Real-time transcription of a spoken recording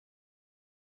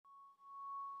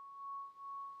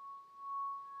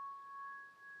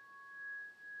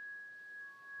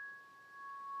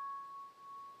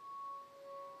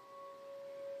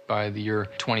by the year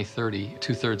 2030,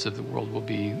 two-thirds of the world will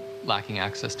be lacking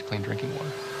access to clean drinking water.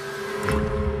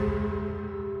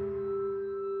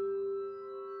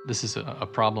 This is a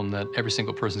problem that every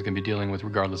single person is going to be dealing with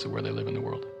regardless of where they live in the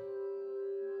world.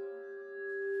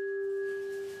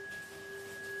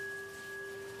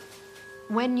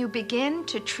 When you begin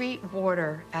to treat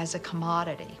water as a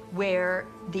commodity, where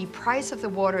the price of the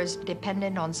water is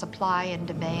dependent on supply and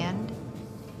demand,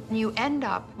 you end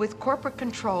up with corporate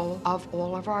control of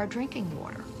all of our drinking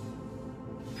water.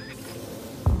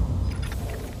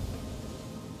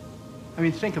 I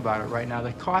mean, think about it right now.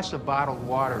 The cost of bottled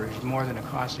water is more than the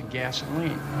cost of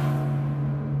gasoline.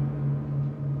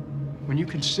 When you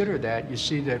consider that, you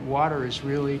see that water is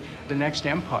really the next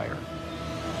empire.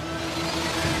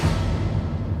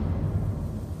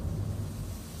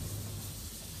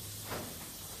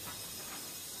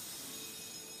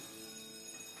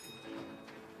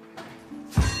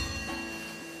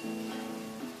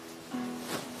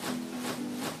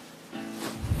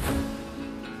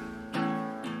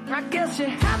 I guess you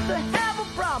have to have a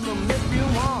problem if you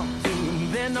want to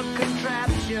invent a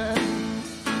contraption.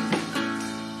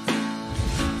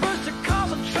 First they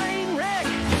cause a train wreck,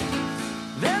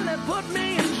 then they put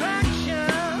me in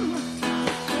traction.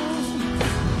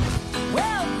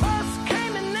 Well, first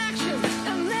came inaction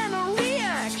and then a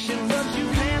reaction, but you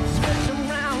can't switch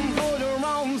around for your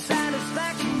own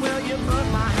satisfaction. Well, you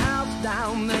burnt my house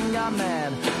down, then got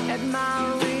mad at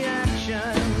my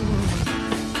reaction.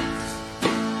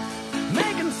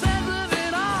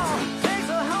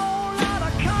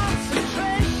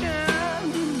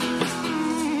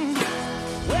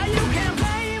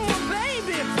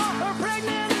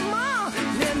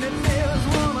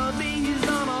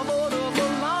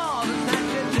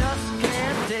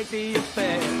 The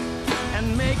effect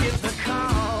and make it the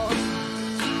cause.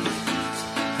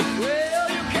 Well,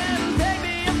 you can take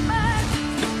the effect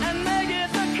and make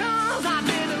it the cause. I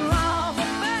didn't love a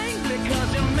thing because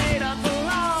you made up the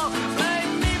law.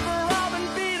 Blame me for robbing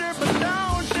Peter, but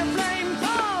don't you blame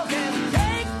Paul. Can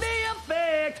take the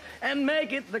effect and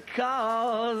make it the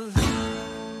cause.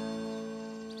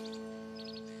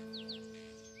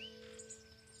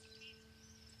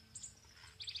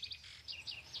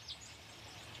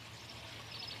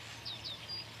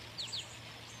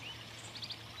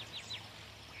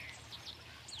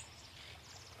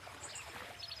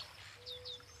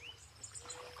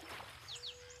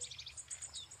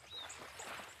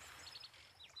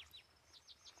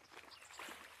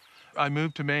 I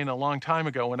moved to Maine a long time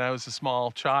ago when I was a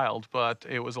small child, but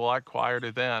it was a lot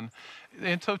quieter then.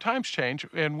 And so times change,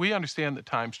 and we understand that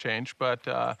times change, but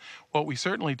what we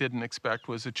certainly didn't expect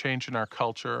was a change in our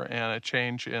culture and a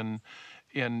change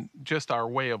in just our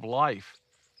way of life.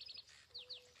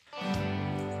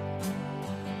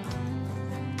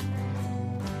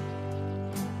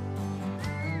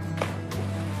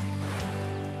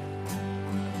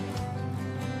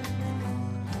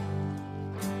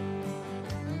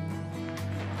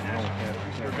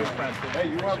 You're a good friend. Hey,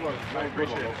 you have a good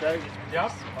one, okay?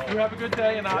 Yep. You have a good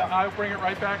day, and I'll bring it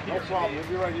right back here. No problem. We'll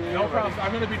be right here. No problem.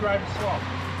 I'm going to be driving slow.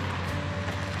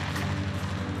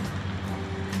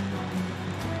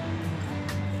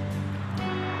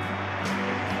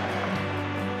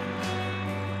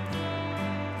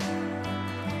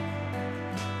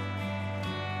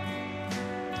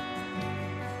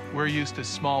 We're used to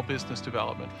small business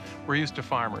development. We're used to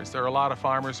farmers. There are a lot of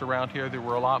farmers around here. There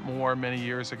were a lot more many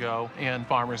years ago, and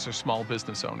farmers are small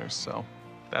business owners, so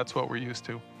that's what we're used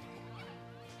to.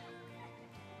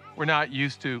 We're not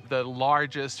used to the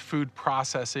largest food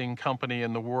processing company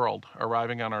in the world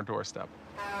arriving on our doorstep.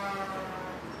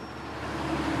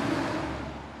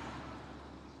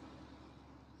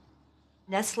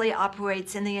 Nestle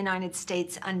operates in the United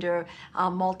States under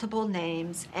multiple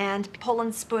names, and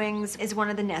Poland Springs is one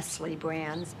of the Nestle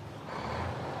brands.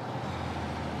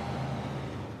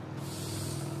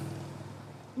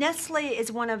 Nestle is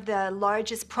one of the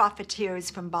largest profiteers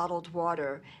from bottled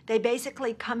water. They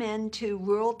basically come into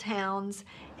rural towns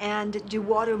and do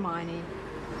water mining.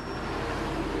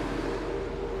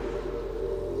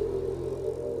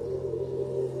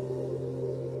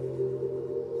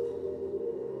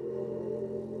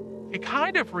 It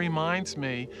kind of reminds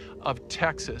me of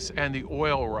Texas and the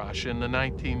oil rush in the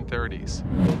 1930s.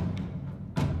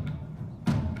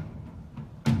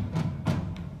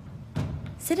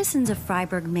 Citizens of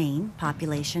Freiburg, Maine,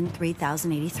 population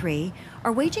 3,083,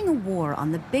 are waging a war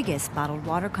on the biggest bottled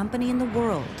water company in the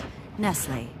world,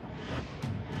 Nestle.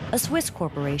 A Swiss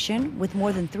corporation with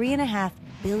more than $3.5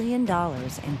 billion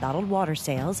in bottled water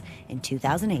sales in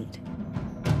 2008.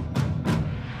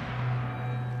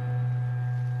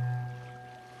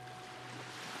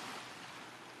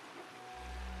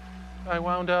 I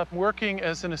wound up working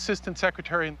as an assistant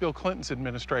secretary in Bill Clinton's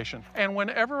administration. And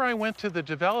whenever I went to the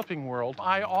developing world,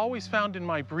 I always found in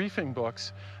my briefing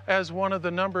books as one of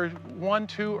the number 1,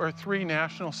 2, or 3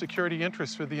 national security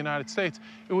interests for the United States,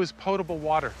 it was potable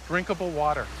water, drinkable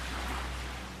water.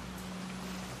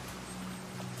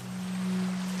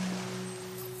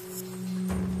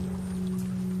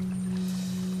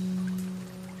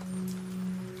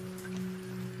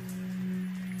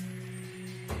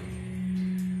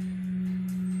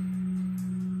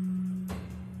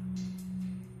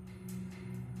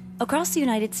 Across the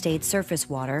United States, surface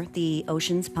water, the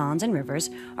oceans, ponds, and rivers,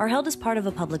 are held as part of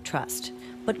a public trust.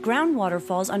 But groundwater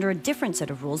falls under a different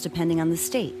set of rules depending on the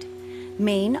state.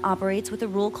 Maine operates with a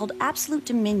rule called absolute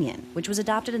dominion, which was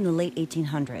adopted in the late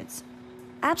 1800s.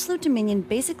 Absolute dominion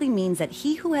basically means that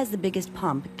he who has the biggest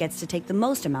pump gets to take the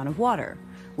most amount of water,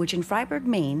 which in Fryeburg,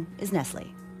 Maine, is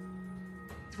Nestle.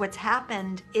 What's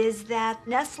happened is that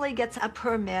Nestle gets a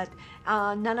permit.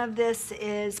 None of this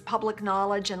is public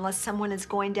knowledge unless someone is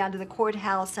going down to the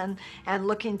courthouse and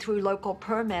looking through local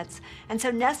permits. And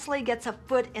so Nestle gets a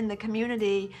foot in the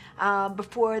community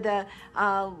before the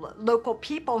local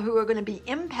people who are going to be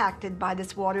impacted by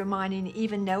this water mining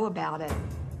even know about it.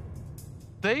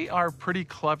 They are pretty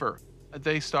clever.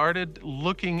 They started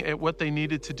looking at what they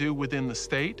needed to do within the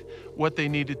state, what they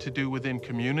needed to do within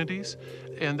communities,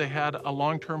 and they had a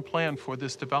long-term plan for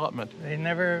this development. They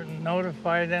never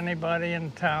notified anybody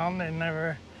in town. They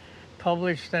never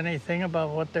published anything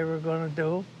about what they were going to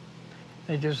do.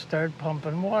 They just started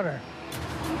pumping water.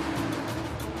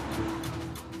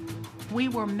 We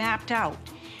were mapped out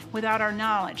without our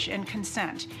knowledge and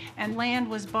consent, and land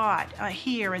was bought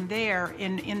here and there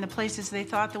in the places they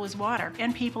thought there was water,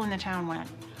 and people in the town went,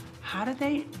 how did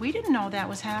they? We didn't know that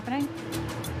was happening.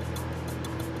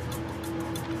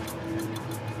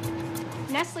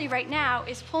 Nestle right now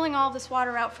is pulling all this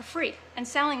water out for free and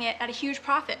selling it at a huge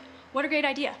profit. What a great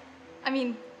idea. I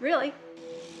mean, really.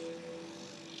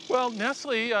 Well,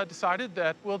 Nestle decided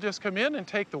that we'll just come in and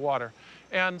take the water.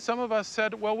 And some of us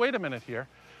said, well, wait a minute here.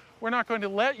 We're not going to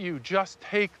let you just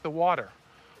take the water.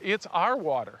 It's our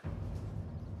water.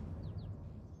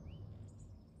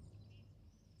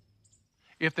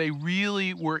 If they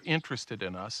really were interested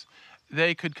in us,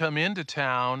 they could come into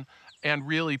town and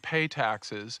really pay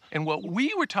taxes. And what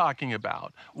we were talking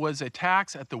about was a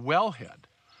tax at the wellhead,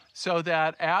 so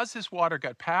that as this water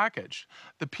got packaged,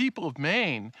 the people of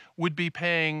Maine would be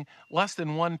paying less than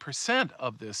 1%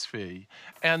 of this fee,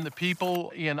 and the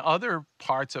people in other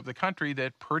parts of the country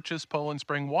that purchase Poland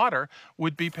Spring water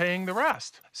would be paying the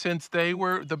rest, since they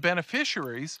were the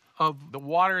beneficiaries of the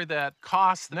water that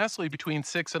costs Nestle between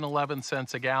 6 and 11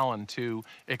 cents a gallon to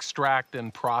extract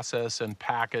and process and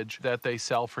package, that they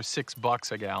sell for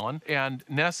 $6 a gallon. And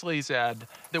Nestle said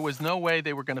there was no way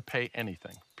they were going to pay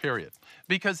anything. Period.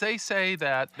 Because they say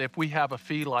that if we have a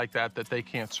fee like that, that they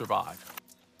can't survive.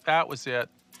 That was it.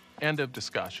 End of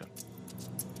discussion.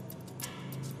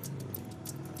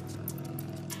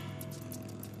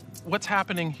 What's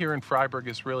happening here in Fryeburg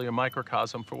is really a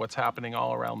microcosm for what's happening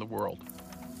all around the world.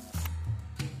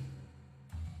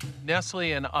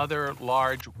 Nestle and other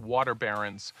large water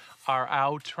barons are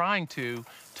out trying to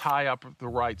tie up the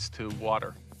rights to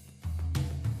water.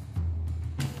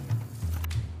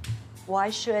 Why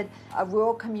should a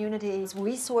rural community's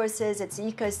resources, its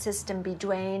ecosystem be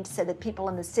drained so that people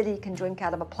in the city can drink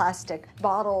out of a plastic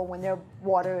bottle when their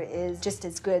water is just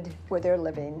as good where they're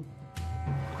living?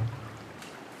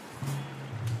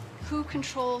 Who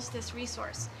controls this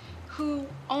resource? Who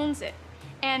owns it?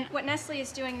 And what Nestle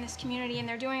is doing in this community, and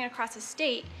they're doing it across the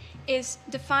state, is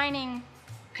defining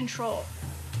control.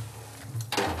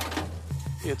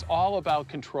 It's all about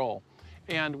control.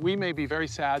 And we may be very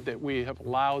sad that we have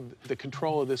allowed the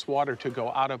control of this water to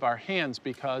go out of our hands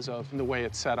because of the way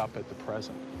it's set up at the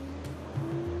present.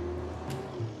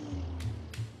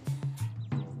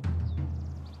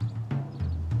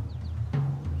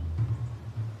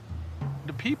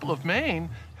 The people of Maine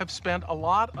have spent a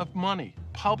lot of money,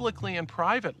 publicly and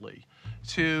privately,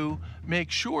 to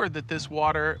make sure that this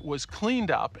water was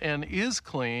cleaned up and is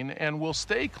clean and will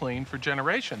stay clean for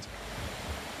generations.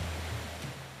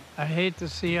 I hate to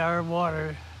see our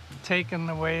water taken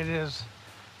the way it is,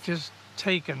 just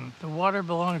taken. The water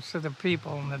belongs to the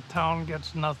people and the town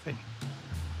gets nothing.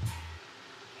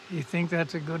 You think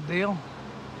that's a good deal?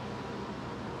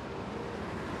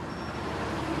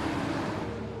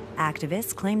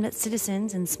 Activists claim that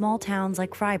citizens in small towns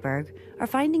like Fryeburg are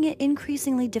finding it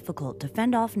increasingly difficult to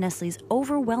fend off Nestle's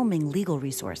overwhelming legal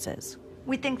resources.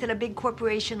 We think that a big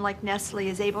corporation like Nestle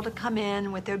is able to come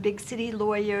in with their big city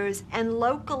lawyers and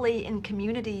locally in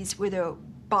communities where there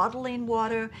bottling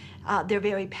water, they're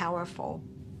very powerful.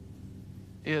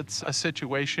 It's a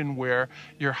situation where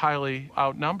you're highly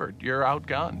outnumbered, you're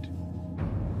outgunned.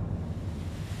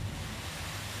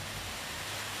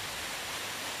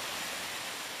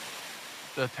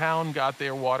 The town got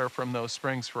their water from those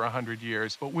springs for 100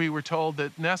 years, but we were told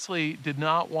that Nestle did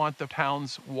not want the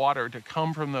town's water to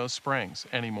come from those springs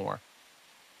anymore.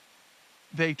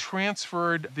 They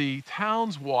transferred the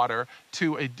town's water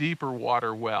to a deeper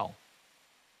water well.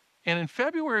 And in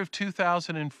February of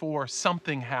 2004,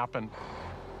 something happened.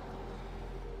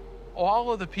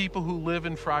 All of the people who live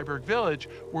in Fryeburg Village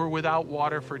were without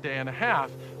water for a day and a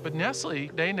half, but Nestle,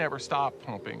 they never stopped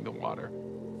pumping the water.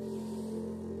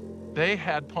 They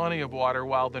had plenty of water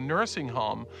while the nursing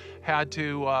home had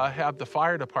to have the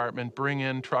fire department bring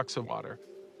in trucks of water.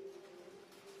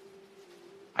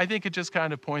 I think it just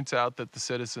kind of points out that the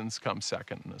citizens come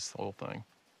second in this whole thing.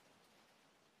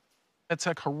 It's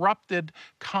a corrupted,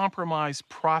 compromised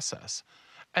process.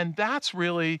 And that's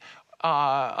really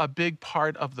a big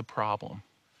part of the problem.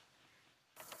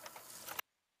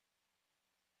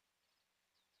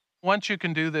 Once you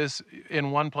can do this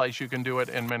in one place, you can do it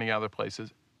in many other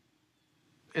places.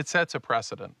 It sets a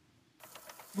precedent.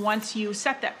 Once you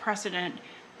set that precedent,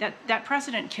 that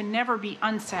precedent can never be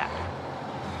unset.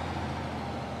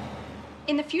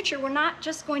 In the future, we're not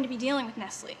just going to be dealing with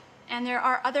Nestle. And there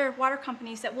are other water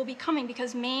companies that will be coming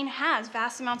because Maine has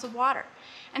vast amounts of water.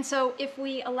 And so if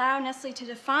we allow Nestle to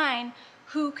define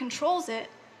who controls it,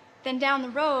 then down the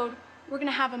road, we're going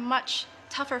to have a much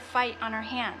tougher fight on our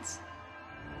hands.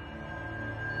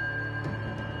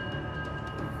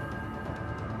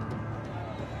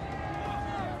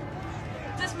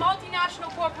 This multinational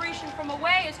corporation from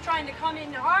away is trying to come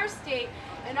into our state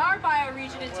and our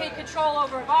bioregion and take control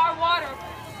over our water.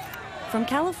 From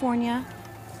California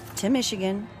to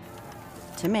Michigan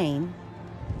to Maine,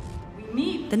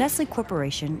 the Nestle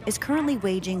Corporation is currently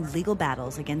waging legal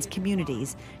battles against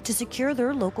communities to secure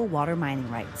their local water mining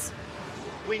rights.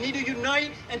 We need to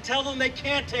unite and tell them they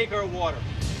can't take our water.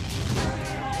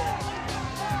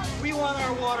 We want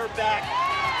our water back.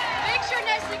 Make sure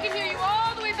Nestle can hear you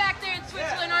all the way back there in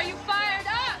Switzerland. Yeah. Are you fired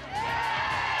up?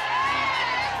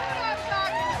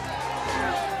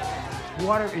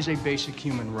 Water is a basic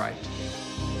human right.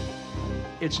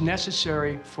 It's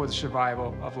necessary for the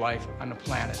survival of life on the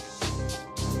planet.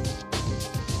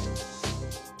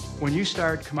 When you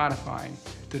start commodifying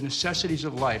the necessities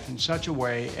of life in such a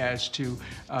way as to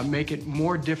make it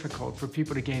more difficult for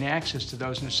people to gain access to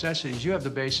those necessities, you have the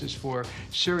basis for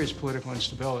serious political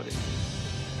instability.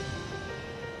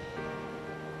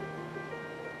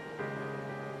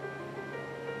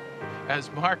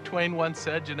 As Mark Twain once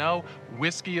said, you know,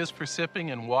 whiskey is for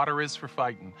sipping and water is for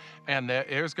fighting. And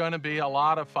there's going to be a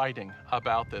lot of fighting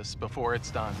about this before it's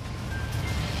done.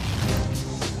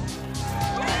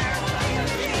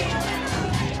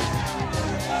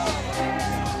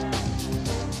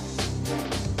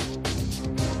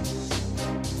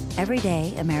 Every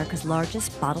day, America's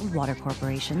largest bottled water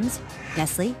corporations,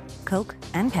 Nestle, Coke,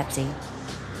 and Pepsi,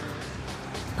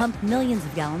 pump millions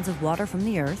of gallons of water from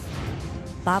the earth,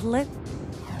 bottle it,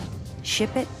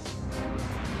 ship it,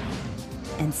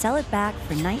 and sell it back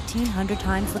for 1,900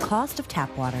 times the cost of tap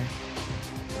water.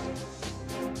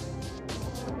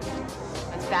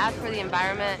 It's bad for the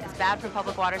environment, it's bad for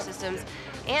public water systems,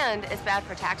 and it's bad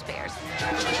for taxpayers.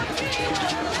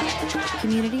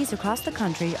 Communities across the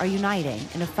country are uniting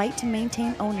in a fight to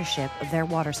maintain ownership of their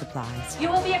water supplies. You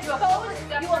will be exposed,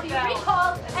 you will be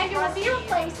recalled, and you will be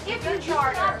replaced if you do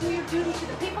not do your duty to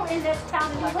the people in this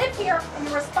town. And you live here, and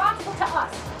you're responsible to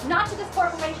us, not to this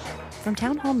corporation. From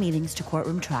town hall meetings to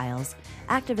courtroom trials,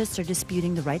 activists are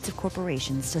disputing the rights of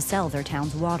corporations to sell their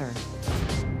town's water.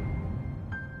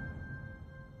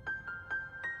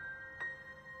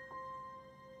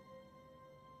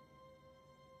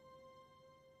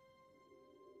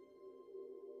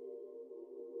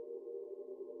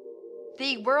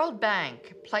 The World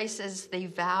Bank places the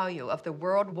value of the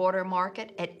world water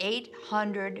market at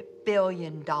 $800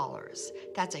 billion.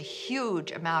 That's a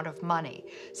huge amount of money.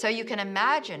 So you can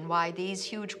imagine why these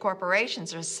huge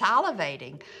corporations are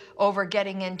salivating over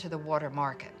getting into the water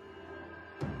market.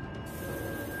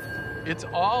 It's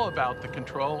all about the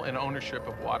control and ownership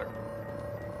of water.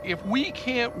 If we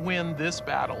can't win this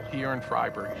battle here in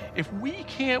Fryeburg, if we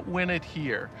can't win it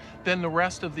here, then the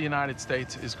rest of the United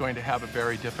States is going to have a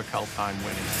very difficult time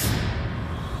winning it.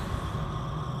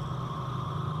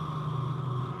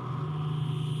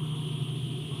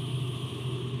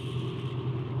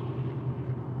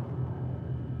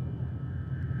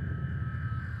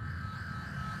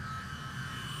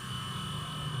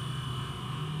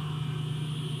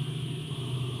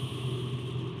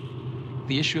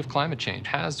 The issue of climate change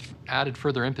has added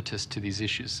further impetus to these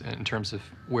issues in terms of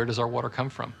where does our water come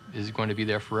from? Is it going to be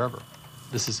there forever?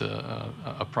 This is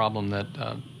a problem that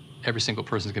every single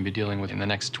person is going to be dealing with in the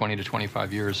next 20 to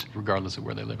 25 years, regardless of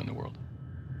where they live in the world.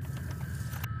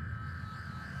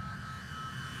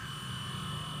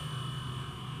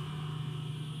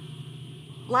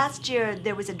 Last year,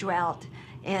 there was a drought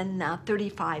in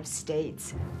 35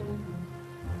 states.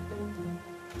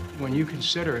 When you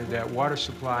consider that water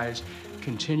supplies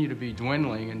continue to be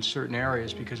dwindling in certain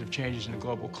areas because of changes in the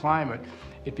global climate,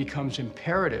 it becomes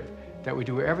imperative that we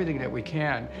do everything that we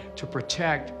can to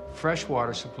protect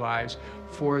freshwater supplies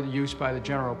for use by the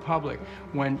general public.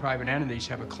 When private entities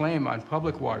have a claim on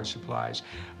public water supplies,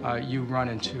 you run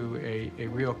into a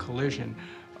real collision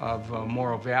of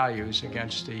moral values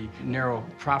against the narrow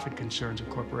profit concerns of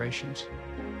corporations.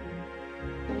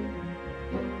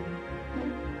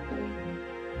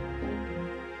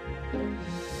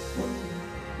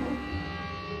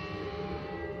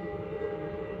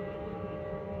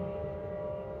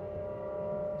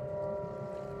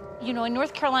 You know, in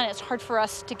North Carolina, it's hard for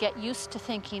us to get used to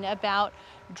thinking about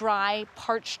dry,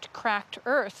 parched, cracked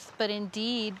earth, but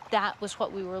indeed, that was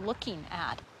what we were looking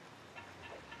at.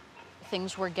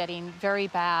 Things were getting very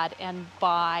bad, and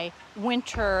by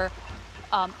winter,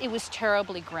 it was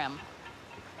terribly grim.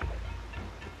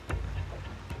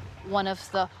 One of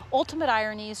the ultimate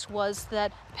ironies was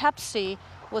that Pepsi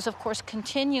was, of course,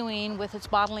 continuing with its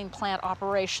bottling plant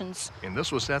operations. And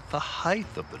this was at the height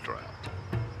of the drought.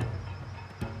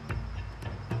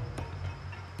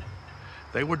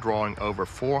 They were drawing over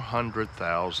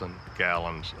 400,000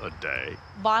 gallons a day.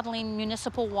 Bottling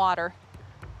municipal water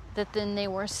that then they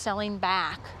were selling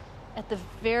back at the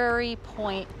very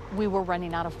point we were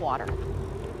running out of water.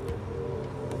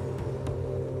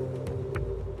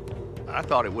 I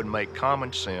thought it would make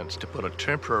common sense to put a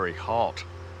temporary halt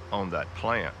on that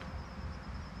plant.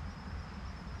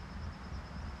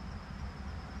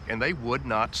 And they would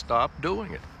not stop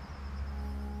doing it.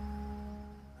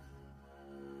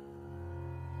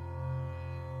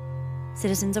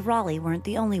 Citizens of Raleigh weren't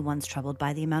the only ones troubled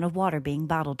by the amount of water being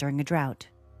bottled during a drought.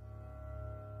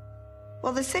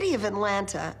 Well, the city of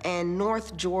Atlanta and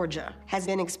North Georgia has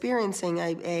been experiencing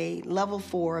a level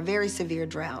 4, a very severe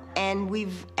drought, and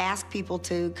we've asked people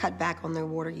to cut back on their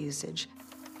water usage.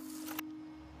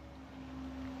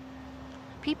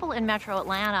 People in Metro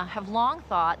Atlanta have long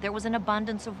thought there was an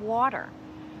abundance of water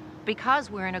because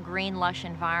we're in a green, lush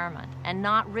environment, and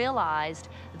not realized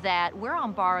that we're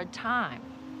on borrowed time.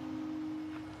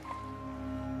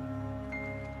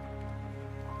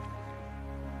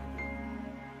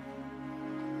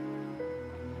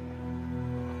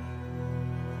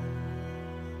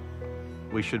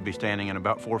 We should be standing in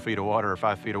about 4 feet of water or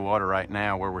 5 feet of water right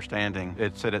now where we're standing.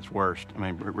 It's at its worst. I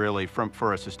mean, really,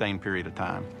 for a sustained period of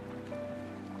time.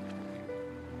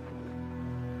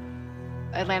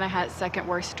 Atlanta had its second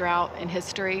worst drought in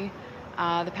history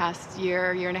the past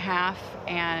year and a half,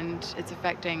 and it's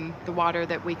affecting the water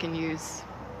that we can use.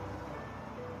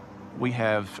 We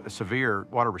have severe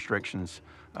water restrictions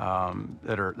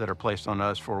that are placed on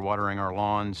us for watering our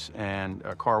lawns and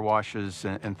car washes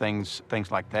and things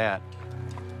like that.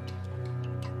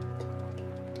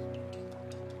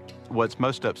 What's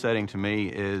most upsetting to me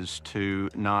is to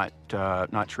not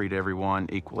treat everyone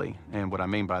equally. And what I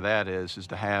mean by that is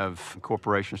to have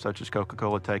corporations such as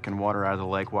Coca-Cola taking water out of the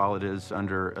lake while it is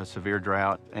under a severe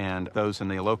drought, and those in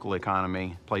the local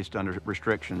economy placed under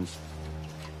restrictions.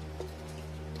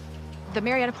 The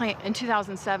Marietta plant in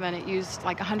 2007, it used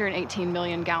like 118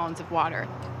 million gallons of water.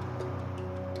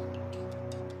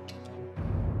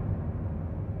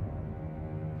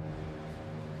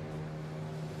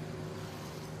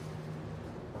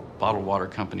 Bottled water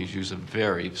companies use a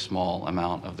very small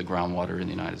amount of the groundwater in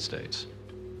the United States.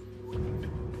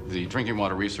 The Drinking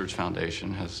Water Research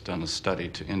Foundation has done a study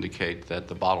to indicate that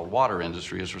the bottled water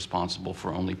industry is responsible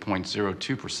for only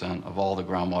 0.02% of all the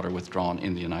groundwater withdrawn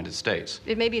in the United States.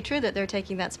 It may be true that they're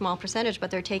taking that small percentage,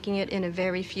 but they're taking it in a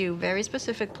very few, very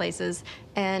specific places,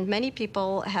 and many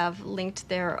people have linked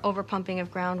their overpumping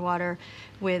of groundwater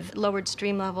with lowered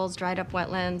stream levels, dried up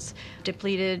wetlands,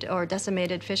 depleted or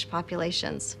decimated fish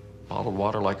populations. Bottled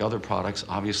water, like other products,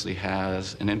 obviously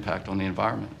has an impact on the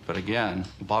environment. But again,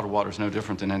 bottled water is no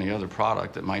different than any other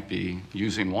product that might be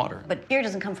using water. But beer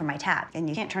doesn't come from my tap, and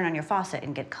you can't turn on your faucet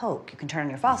and get Coke. You can turn on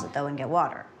your faucet, though, and get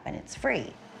water, and it's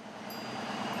free.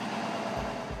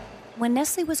 When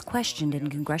Nestle was questioned in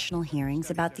congressional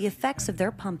hearings about the effects of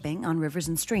their pumping on rivers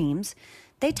and streams,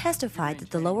 they testified that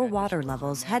the lower water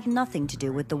levels had nothing to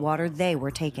do with the water they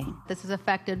were taking. This is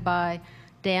affected by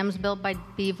dams built by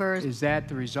beavers. Is that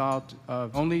the result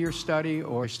of only your study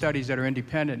or studies that are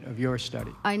independent of your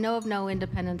study? I know of no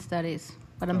independent studies,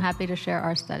 but I'm happy to share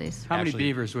our studies. How many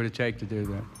beavers would it take to do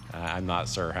that? I'm not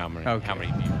sure how many, Okay. how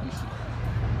many beavers.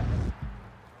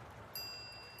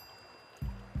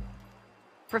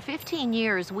 For 15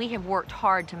 years, we have worked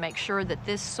hard to make sure that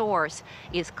this source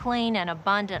is clean and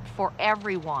abundant for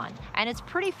everyone. And it's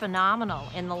pretty phenomenal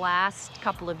in the last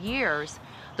couple of years.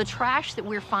 The trash that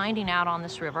we're finding out on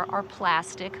this river are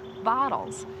plastic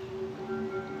bottles.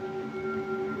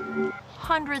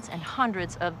 Hundreds and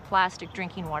hundreds of plastic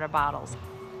drinking water bottles.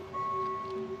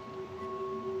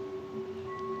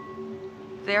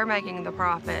 They're making the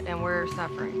profit and we're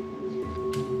suffering.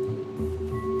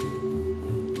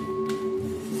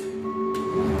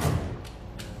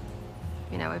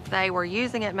 You know, if they were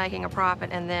using it, making a profit,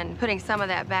 and then putting some of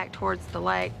that back towards the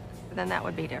lake, then that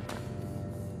would be different.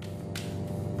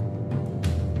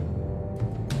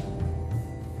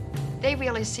 They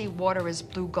really see water as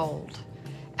blue gold,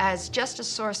 as just a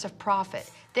source of profit.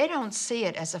 They don't see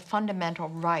it as a fundamental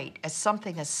right, as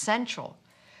something essential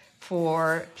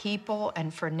for people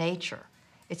and for nature.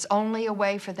 It's only a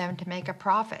way for them to make a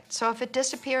profit. So if it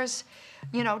disappears,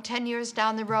 10 years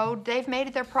down the road, they've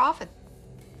made their profit.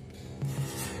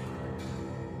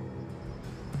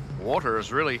 Water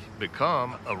has really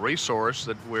become a resource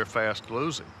that we're fast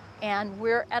losing. And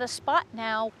we're at a spot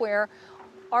now where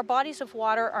our bodies of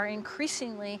water are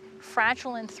increasingly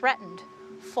fragile and threatened.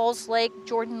 Falls Lake,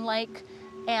 Jordan Lake,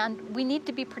 and we need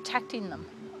to be protecting them.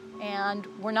 And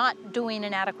we're not doing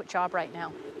an adequate job right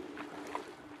now.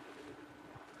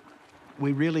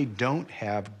 We really don't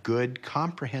have good,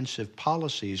 comprehensive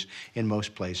policies in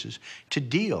most places to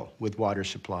deal with water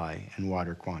supply and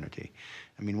water quantity.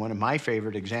 I mean, one of my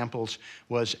favorite examples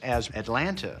was as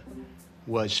Atlanta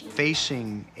was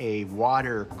facing a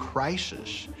water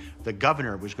crisis, the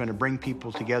governor was going to bring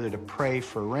people together to pray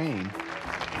for rain.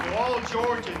 To all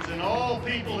Georgians and all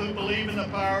people who believe in the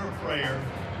power of prayer,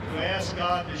 to ask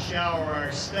God to shower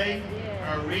our state,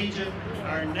 our region,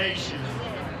 our nation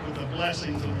with the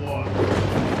blessings of water.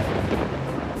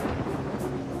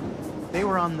 They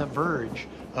were on the verge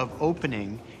of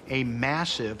opening a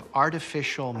massive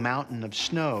artificial mountain of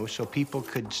snow so people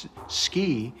could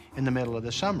ski in the middle of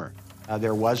the summer.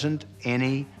 There wasn't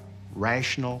any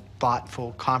rational,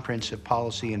 thoughtful, comprehensive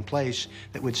policy in place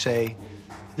that would say,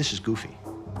 this is goofy.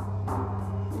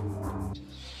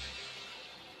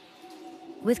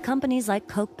 With companies like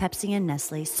Coke, Pepsi, and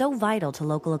Nestle so vital to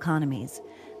local economies,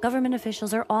 government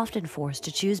officials are often forced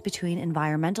to choose between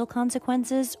environmental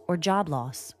consequences or job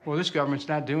loss. Well, this government's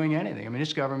not doing anything. I mean,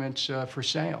 this government's for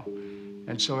sale.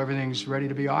 And so everything's ready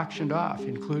to be auctioned off,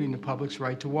 including the public's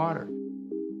right to water.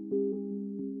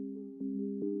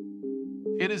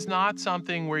 It is not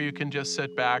something where you can just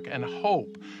sit back and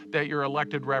hope that your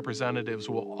elected representatives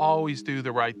will always do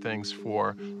the right things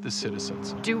for the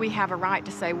citizens. Do we have a right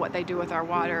to say what they do with our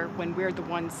water when we're the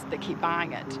ones that keep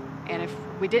buying it? And if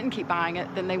we didn't keep buying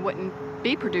it, then they wouldn't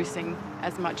be producing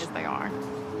as much as they are.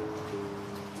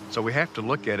 So we have to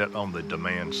look at it on the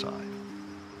demand side.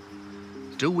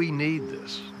 Do we need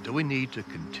this? Do we need to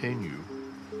continue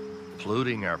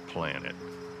polluting our planet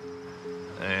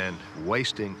and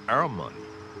wasting our money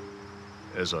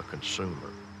as a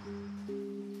consumer?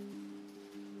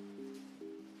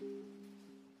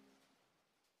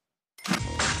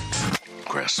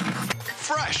 Crisp.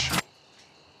 Fresh.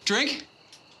 Drink?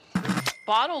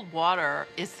 Bottled water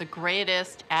is the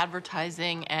greatest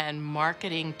advertising and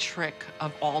marketing trick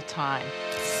of all time.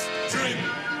 Drink,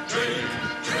 drink,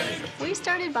 drink. We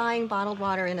started buying bottled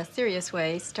water in a serious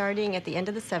way starting at the end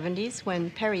of the 70s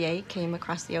when Perrier came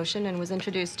across the ocean and was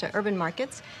introduced to urban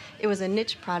markets. It was a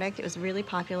niche product. It was really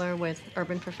popular with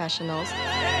urban professionals.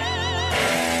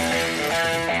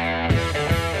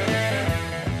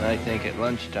 I think at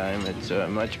lunchtime it's a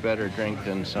much better drink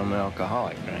than some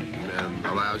alcoholic drink. And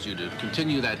allows you to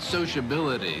continue that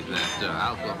sociability that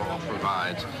alcohol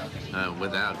provides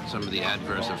without some of the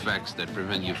adverse effects that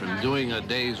prevent you from doing a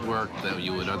day's work that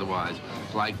you would otherwise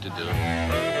like to do.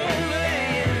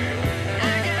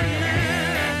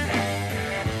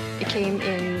 It came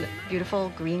in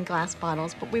beautiful green glass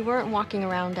bottles, but we weren't walking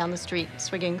around down the street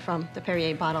swigging from the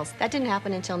Perrier bottles. That didn't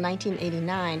happen until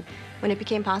 1989, when it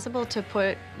became possible to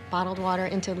put bottled water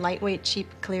into lightweight, cheap,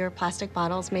 clear plastic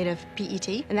bottles made of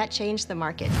PET, and that changed the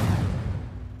market.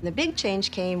 The big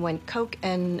change came when Coke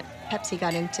and Pepsi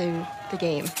got into the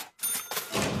game.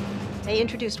 They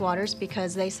introduced waters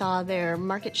because they saw their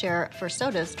market share for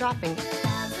sodas dropping.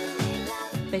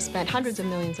 They spent hundreds of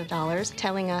millions of dollars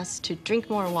telling us to drink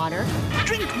more water.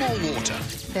 Drink more water.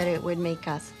 That it would make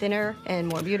us thinner and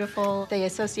more beautiful. They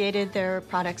associated their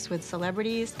products with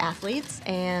celebrities, athletes,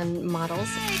 and models.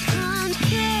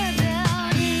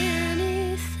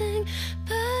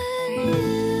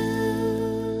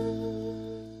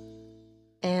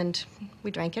 And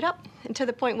we drank it up, and to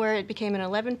the point where it became an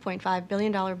 $11.5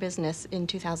 billion business in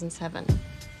 2007.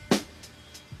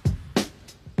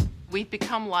 We've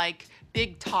become like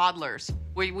big toddlers.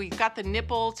 We've got the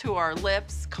nipple to our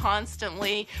lips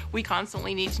constantly. We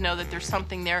constantly need to know that there's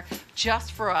something there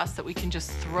just for us that we can just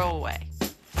throw away.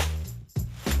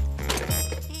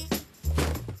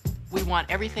 We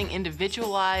want everything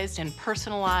individualized and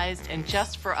personalized and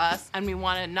just for us, and we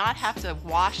want to not have to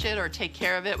wash it or take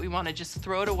care of it. We want to just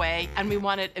throw it away, and we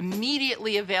want it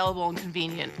immediately available and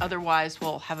convenient. Otherwise,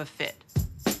 we'll have a fit.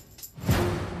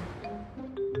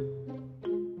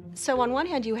 So on one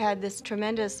hand, you had this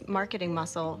tremendous marketing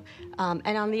muscle,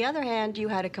 and on the other hand, you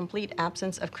had a complete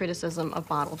absence of criticism of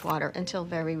bottled water until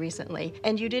very recently.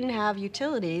 And you didn't have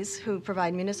utilities who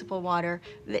provide municipal water.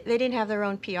 They didn't have their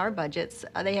own PR budgets.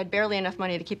 They had barely enough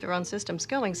money to keep their own systems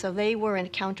going, so they were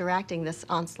counteracting this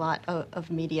onslaught of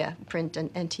media, print,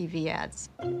 and TV ads.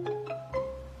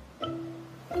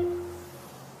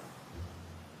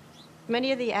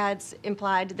 Many of the ads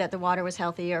implied that the water was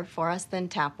healthier for us than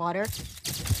tap water.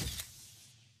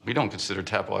 We don't consider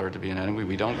tap water to be an enemy.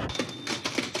 We don't.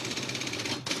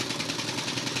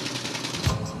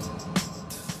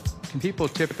 Can people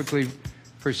typically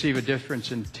perceive a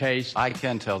difference in taste? I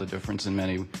can tell the difference in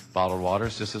many bottled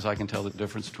waters, just as I can tell the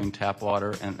difference between tap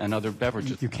water and other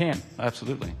beverages. You can.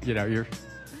 Absolutely. You know, you're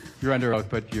under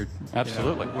oath, but you're...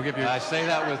 Absolutely. You know, we'll give you, I say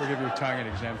that with... We'll give your tongue an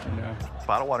exemption.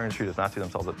 Bottled water industry does not see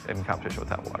themselves in competition with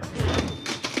tap water.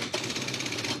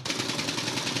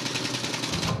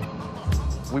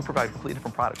 We provide a completely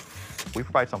different product. We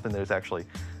provide something that is actually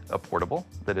portable,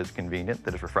 that is convenient,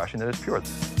 that is refreshing, that is pure.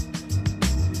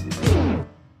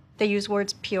 They used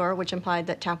words pure, which implied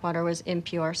that tap water was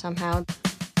impure somehow.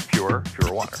 Pure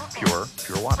water.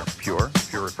 Pure water. Pure,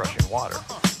 refreshing water.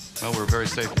 Well, we're a very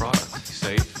safe product.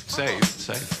 Safe,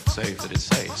 that it's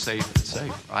safe,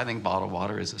 safe. I think bottled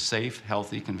water is a safe,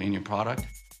 healthy, convenient product.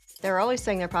 They're always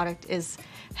saying their product is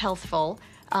healthful,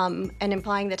 and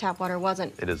implying that tap water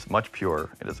wasn't. It is much pure,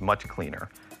 it is much cleaner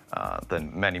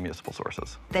than many municipal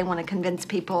sources. They want to convince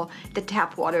people that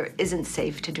tap water isn't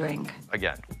safe to drink.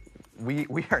 Again, we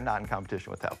are not in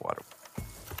competition with tap water.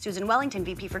 Susan Wellington,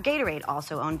 VP for Gatorade,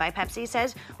 also owned by Pepsi,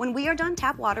 says when we are done,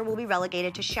 tap water will be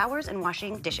relegated to showers and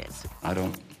washing dishes. I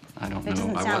don't know. It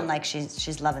doesn't sound like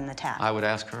she's loving the tap. I would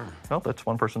ask her. Well, that's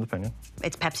one person's opinion.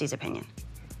 It's Pepsi's opinion.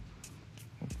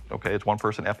 Okay, it's one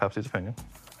person at Pepsi's opinion.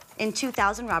 In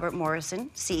 2000, Robert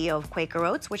Morrison, CEO of Quaker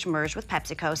Oats, which merged with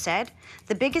PepsiCo, said,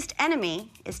 "The biggest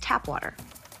enemy is tap water."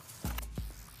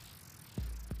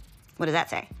 What does that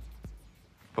say?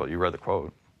 Well, you read the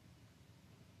quote.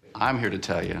 I'm here to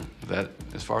tell you that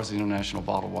as far as the International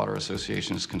Bottled Water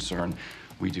Association is concerned,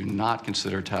 we do not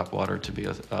consider tap water to be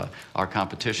our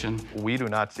competition. We do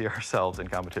not see ourselves in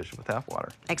competition with tap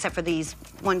water. Except for these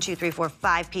 1, 2, 3, 4,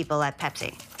 5 people at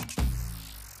Pepsi.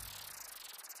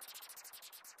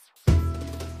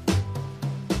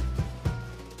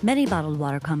 Many bottled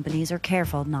water companies are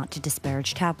careful not to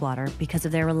disparage tap water because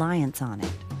of their reliance on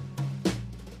it.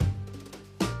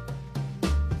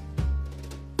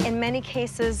 In many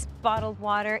cases, bottled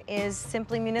water is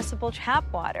simply municipal tap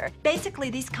water. Basically,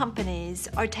 these companies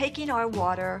are taking our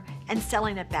water and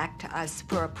selling it back to us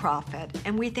for a profit,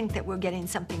 and we think that we're getting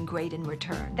something great in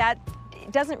return. That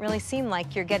doesn't really seem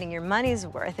like you're getting your money's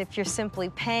worth if you're simply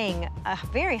paying a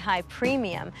very high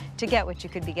premium to get what you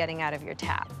could be getting out of your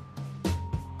tap.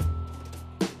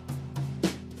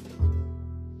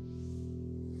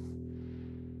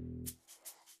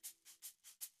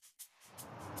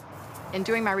 In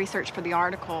doing my research for the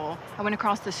article, I went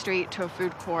across the street to a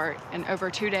food court and over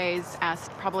 2 days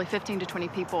asked probably 15 to 20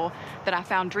 people that I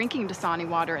found drinking Dasani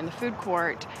water in the food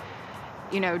court,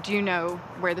 do you know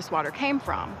where this water came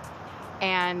from?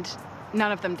 And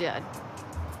none of them did.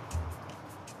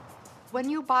 When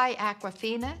you buy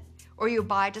Aquafina or you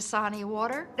buy Dasani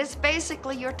water, it's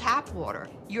basically your tap water.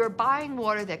 You're buying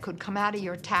water that could come out of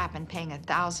your tap and paying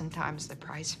 1,000 times the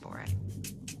price for it.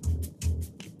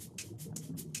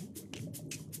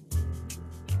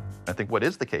 I think what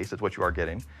is the case is what you are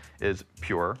getting is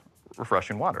pure,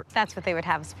 refreshing water. That's what they would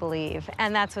have us believe,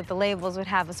 and that's what the labels would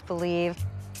have us believe.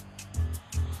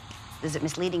 Is it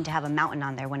misleading to have a mountain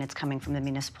on there when it's coming from the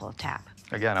municipal tap?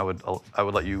 Again, I would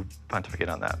let you pontificate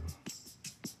on that.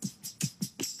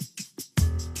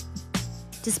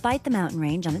 Despite the mountain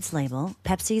range on its label,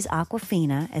 Pepsi's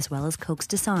Aquafina, as well as Coke's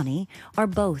Dasani, are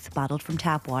both bottled from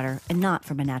tap water and not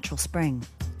from a natural spring.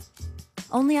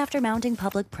 Only after mounting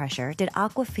public pressure did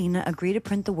Aquafina agree to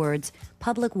print the words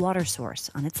public water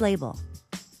source on its label.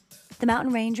 The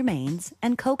mountain range remains,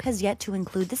 and Coke has yet to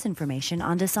include this information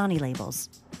on Dasani labels.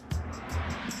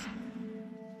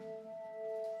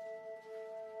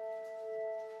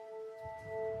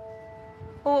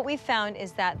 Well, what we've found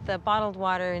is that the bottled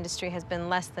water industry has been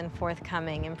less than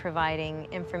forthcoming in providing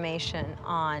information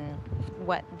on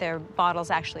what their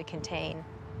bottles actually contain.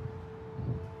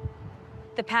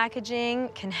 The packaging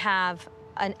can have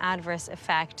an adverse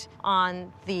effect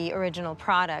on the original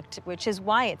product, which is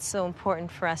why it's so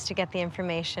important for us to get the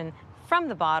information from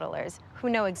the bottlers who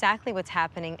know exactly what's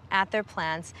happening at their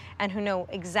plants and who know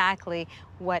exactly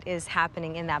what is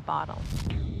happening in that bottle.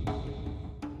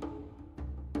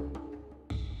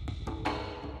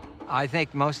 I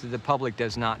think most of the public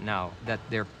does not know that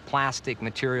their plastic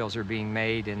materials are being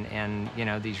made in you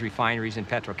know, these refineries and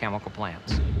petrochemical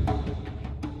plants.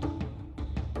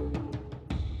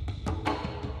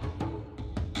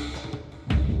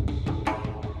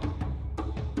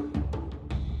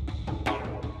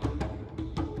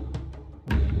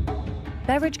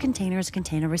 Beverage containers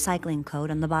contain a recycling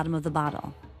code on the bottom of the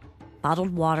bottle.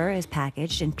 Bottled water is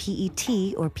packaged in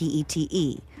PET or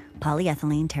PETE,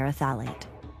 polyethylene terephthalate.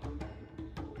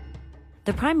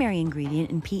 The primary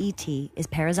ingredient in PET is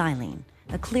paraxylene,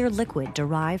 a clear liquid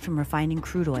derived from refining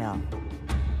crude oil.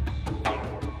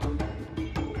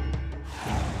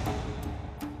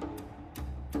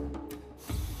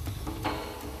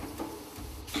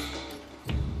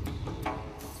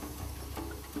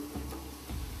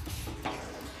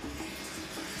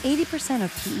 %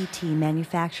 of PET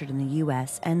manufactured in the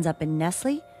U.S. ends up in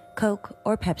Nestle, Coke,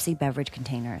 or Pepsi beverage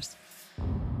containers.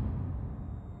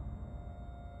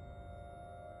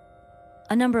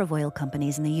 A number of oil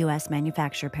companies in the U.S.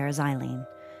 manufacture paraxylene,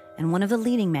 and one of the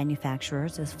leading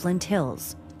manufacturers is Flint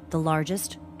Hills, the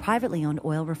largest privately owned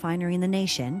oil refinery in the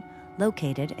nation,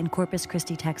 located in Corpus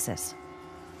Christi, Texas.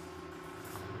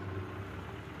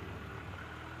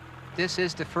 This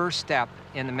is the first step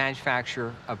in the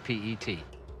manufacture of PET.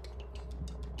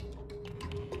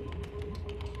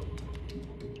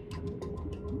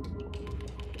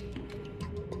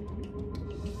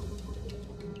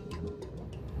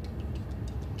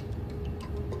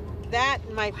 That,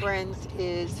 my friends,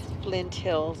 is Flint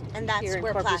Hills. And that's here in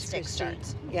where Corpus plastic Christi.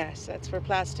 starts. Yes, that's where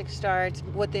plastic starts.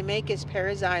 What they make is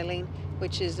paraxylene,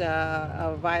 which is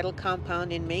a vital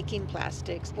compound in making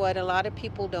plastics. What a lot of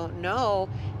people don't know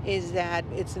is that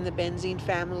it's in the benzene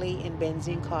family, and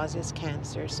benzene causes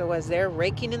cancer. So as they're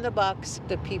raking in the bucks,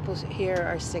 the people here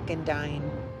are sick and dying.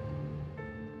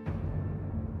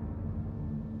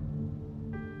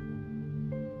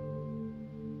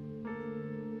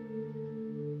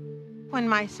 When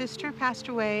my sister passed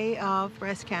away of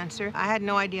breast cancer, I had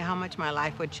no idea how much my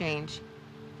life would change.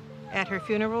 At her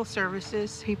funeral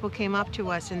services, people came up to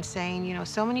us and saying, you know,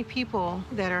 so many people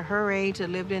that are her age that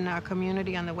lived in our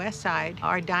community on the west side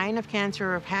are dying of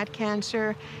cancer or have had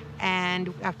cancer.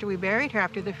 And after we buried her,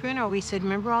 after the funeral, we said,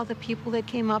 remember all the people that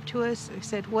came up to us? We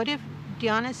said, what if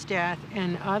Deanna's death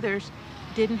and others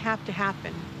didn't have to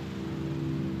happen?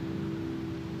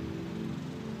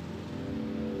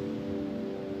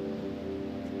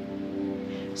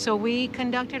 So we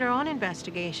conducted our own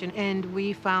investigation, and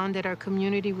we found that our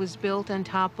community was built on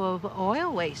top of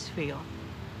oil waste field.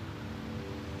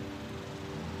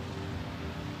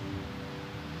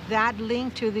 That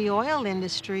link to the oil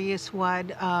industry is what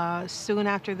soon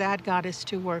after that got us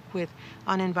to work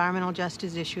on environmental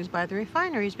justice issues by the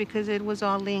refineries, because it was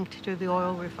all linked to the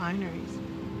oil refineries.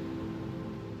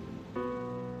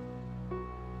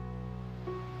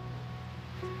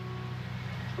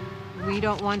 We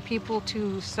don't want people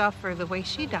to suffer the way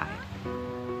she died.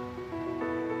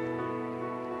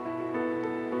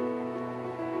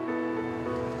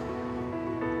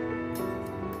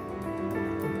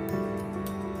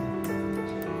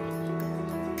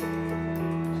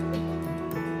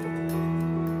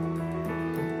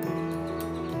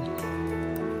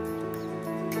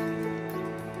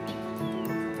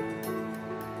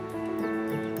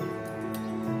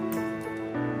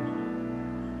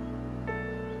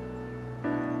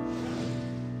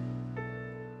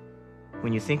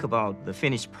 When you think about the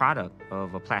finished product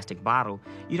of a plastic bottle,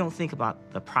 you don't think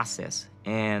about the process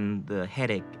and the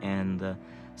headache and the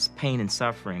pain and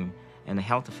suffering and the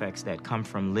health effects that come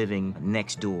from living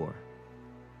next door.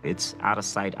 It's out of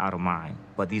sight, out of mind.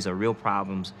 But these are real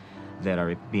problems that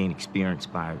are being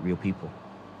experienced by real people.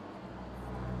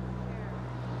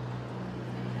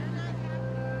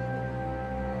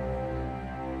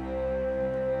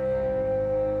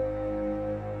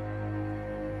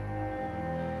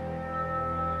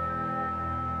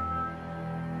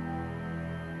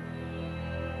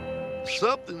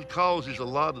 Something causes a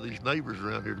lot of these neighbors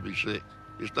around here to be sick.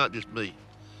 It's not just me.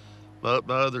 My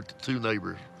other two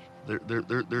neighbors,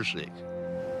 they're sick.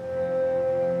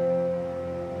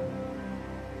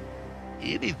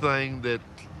 Anything that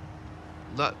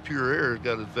not pure air has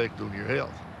got an effect on your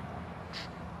health.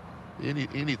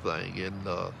 Anything, and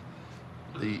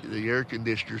the air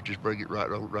conditioners just bring it right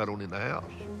on in the house.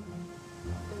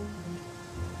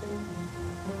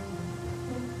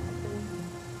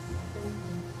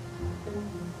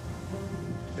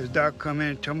 This doc come in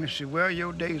and told me, she said, well,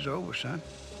 your day's over, son.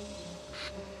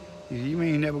 You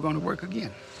ain't never gonna work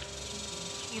again.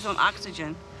 He's on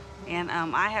oxygen, and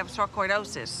I have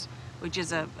sarcoidosis, which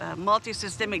is a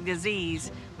multisystemic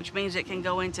disease, which means it can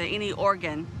go into any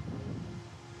organ.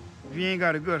 If you ain't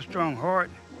got a good, strong heart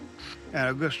and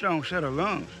a good, strong set of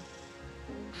lungs,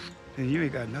 then you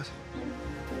ain't got nothing.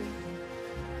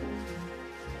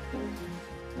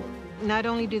 Not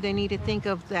only do they need to think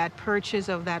of that purchase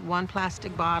of that one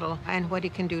plastic bottle and what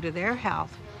it can do to their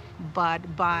health,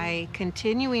 but by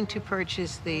continuing to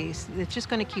purchase these, it's just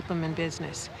going to keep them in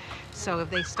business. So if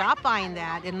they stop buying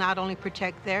that, it'll not only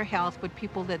protect their health, but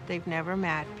people that they've never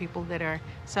met, people that are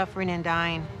suffering and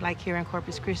dying, like here in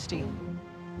Corpus Christi.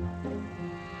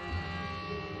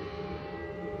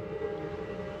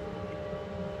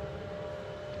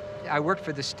 I worked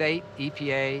for the state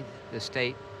EPA, the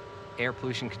state Air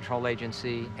Pollution Control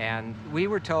Agency, and we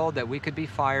were told that we could be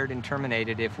fired and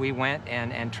terminated if we went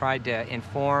and tried to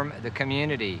inform the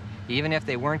community, even if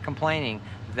they weren't complaining,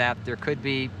 that there could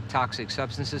be toxic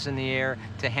substances in the air,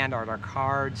 to hand out our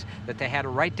cards, that they had a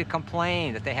right to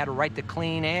complain, that they had a right to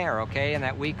clean air, okay, and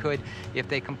that we could, if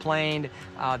they complained,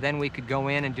 then we could go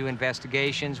in and do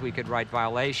investigations, we could write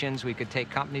violations, we could take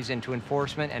companies into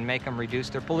enforcement and make them reduce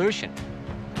their pollution.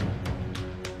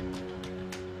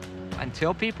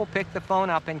 Until people picked the phone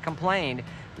up and complained,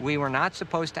 we were not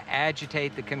supposed to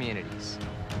agitate the communities.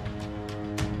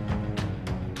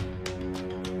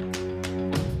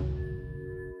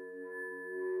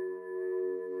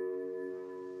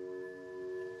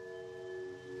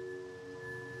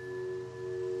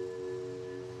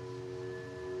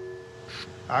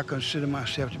 I consider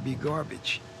myself to be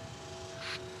garbage,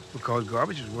 because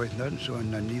garbage is worth nothing, so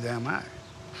neither am I.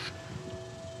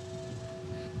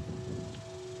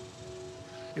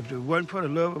 If it wasn't for the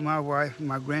love of my wife and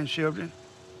my grandchildren,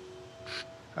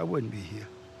 I wouldn't be here.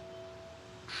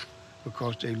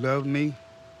 Because they love me,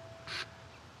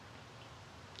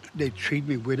 they treat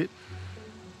me with it.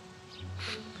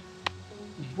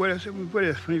 What else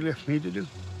left me to do?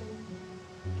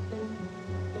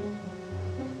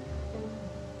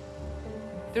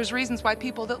 There's reasons why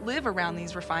people that live around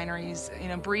these refineries,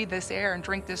 breathe this air and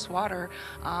drink this water,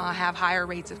 have higher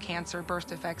rates of cancer, birth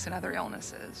defects, and other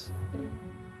illnesses.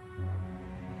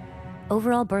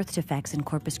 Overall birth defects in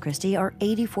Corpus Christi are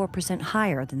 84%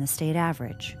 higher than the state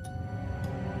average.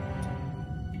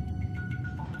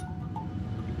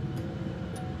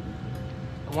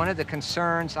 One of the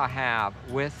concerns I have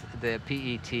with the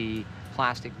PET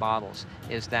plastic bottles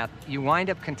is that you wind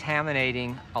up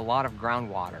contaminating a lot of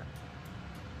groundwater.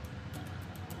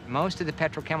 Most of the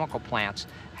petrochemical plants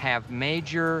have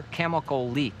major chemical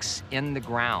leaks in the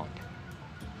ground.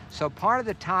 So part of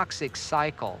the toxic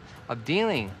cycle of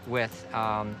dealing with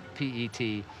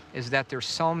PET is that there's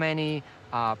so many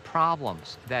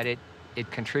problems that it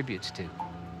contributes to.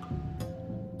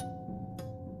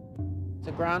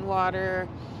 The groundwater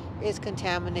is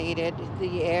contaminated,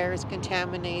 the air is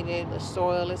contaminated, the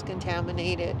soil is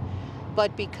contaminated.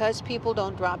 But because people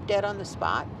don't drop dead on the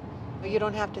spot, you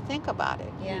don't have to think about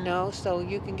it, so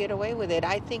you can get away with it.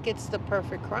 I think it's the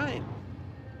perfect crime.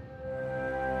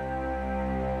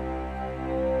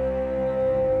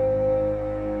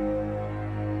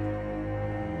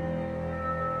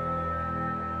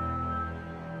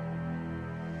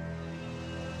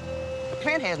 The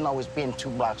plant hasn't always been 2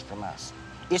 blocks from us.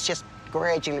 It's just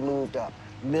gradually moved up,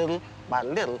 little by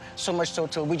little, so much so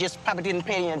till we just probably didn't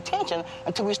pay any attention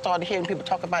until we started hearing people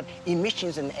talk about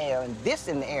emissions in the air and this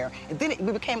in the air, and then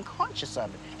we became conscious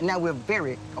of it, and now we're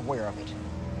very aware of it.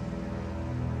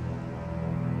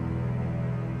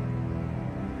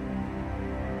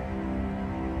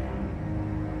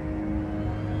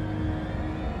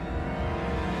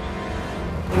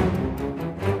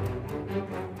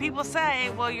 People say,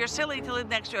 well, you're silly to live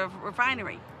next to a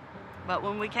refinery. But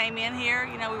when we came in here,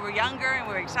 we were younger and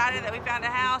we were excited that we found a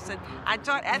house. And I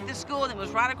taught at this school and it was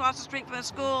right across the street from the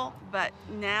school. But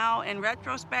now, in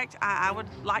retrospect, I would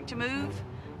like to move.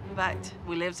 But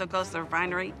we live so close to the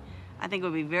refinery, I think it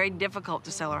would be very difficult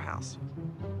to sell our house.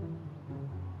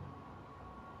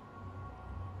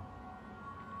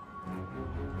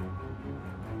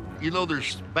 You know,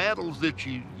 there's battles that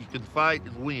you can fight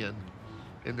and win,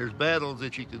 and there's battles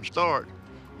that you can start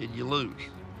and you lose.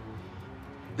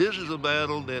 This is a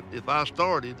battle that if I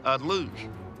started, I'd lose.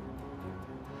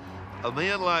 A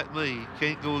man like me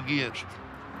can't go against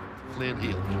Flint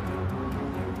Hills.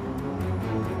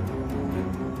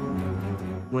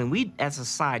 When we as a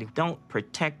society don't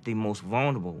protect the most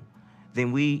vulnerable,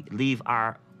 then we leave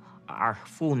our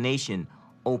full nation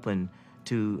open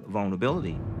to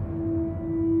vulnerability.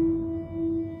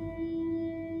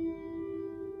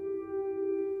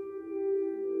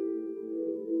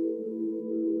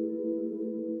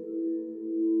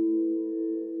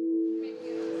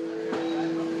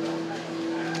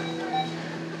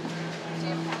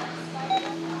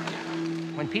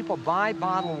 When people buy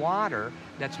bottled water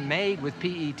that's made with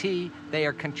PET, they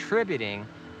are contributing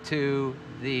to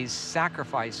these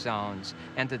sacrifice zones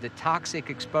and to the toxic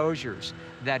exposures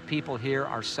that people here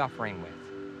are suffering with.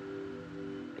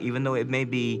 Even though it may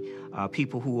be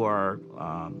people who are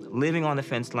living on the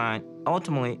fence line,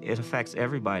 ultimately it affects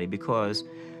everybody because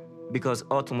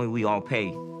ultimately we all pay.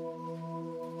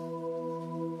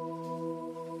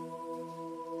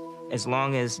 As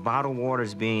long as bottled water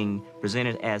is being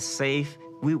presented as safe,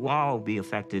 we will all be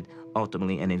affected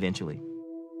ultimately and eventually.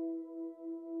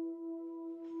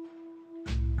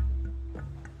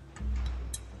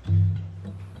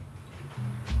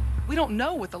 We don't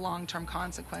know what the long-term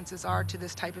consequences are to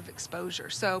this type of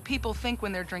exposure. So people think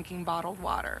when they're drinking bottled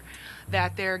water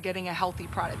that they're getting a healthy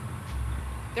product.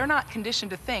 They're not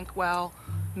conditioned to think, well,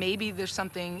 maybe there's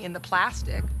something in the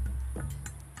plastic.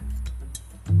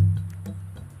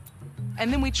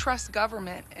 And then we trust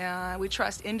government, we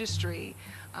trust industry.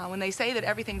 When they say that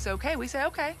everything's okay, we say,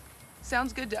 okay,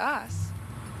 sounds good to us.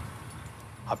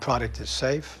 Our product is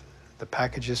safe, the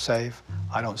package is safe.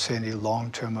 I don't see any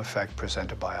long-term effect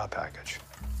presented by our package.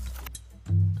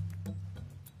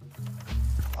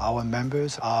 Our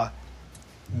members are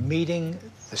meeting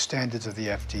the standards of the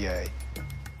FDA.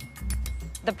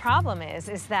 The problem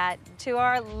is that to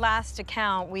our last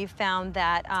account, we found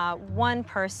that one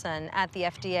person at the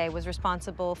FDA was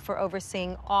responsible for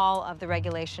overseeing all of the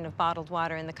regulation of bottled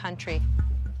water in the country.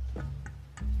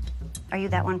 Are you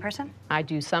that one person? I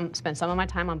do spend some of my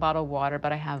time on bottled water,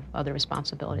 but I have other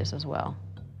responsibilities as well.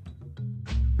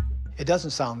 It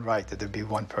doesn't sound right that there'd be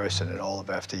one person in all of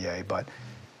FDA, but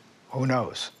who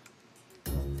knows?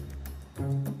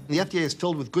 The FDA is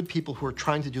filled with good people who are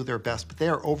trying to do their best, but they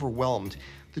are overwhelmed.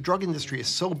 The drug industry is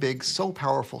so big, so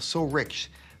powerful, so rich,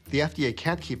 the FDA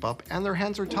can't keep up, and their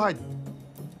hands are tied.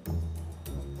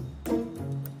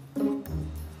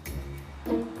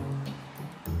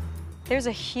 There's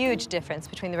a huge difference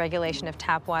between the regulation of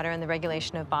tap water and the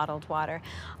regulation of bottled water.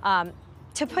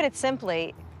 To put it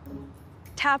simply,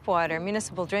 tap water,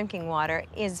 municipal drinking water,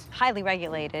 is highly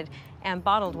regulated, and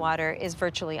bottled water is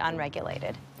virtually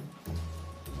unregulated.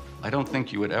 I don't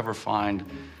think you would ever find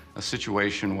a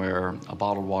situation where a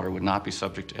bottled water would not be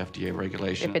subject to FDA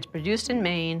regulation. If it's produced in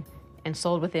Maine and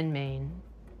sold within Maine,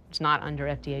 it's not under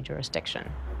FDA jurisdiction.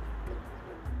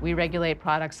 We regulate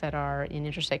products that are in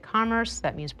interstate commerce.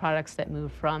 That means products that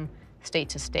move from state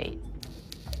to state.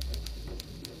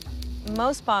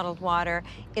 Most bottled water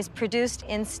is produced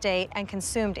in state and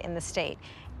consumed in the state,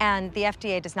 and the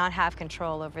FDA does not have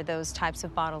control over those types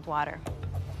of bottled water.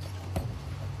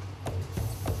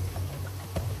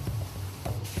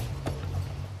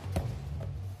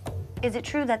 Is it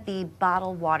true that the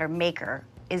bottled water maker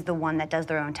is the one that does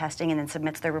their own testing and then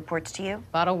submits their reports to you?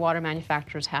 Bottled water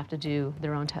manufacturers have to do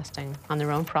their own testing on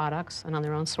their own products and on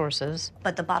their own sources.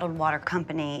 But the bottled water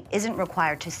company isn't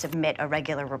required to submit a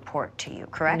regular report to you,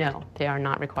 correct? No, they are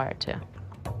not required to.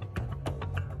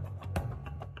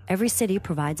 Every city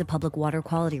provides a public water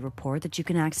quality report that you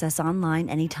can access online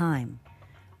anytime.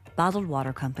 Bottled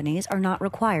water companies are not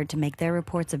required to make their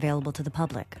reports available to the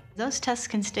public. Those tests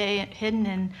can stay hidden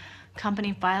in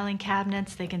company filing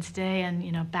cabinets. They can stay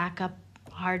in, backup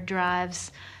hard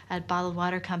drives at bottled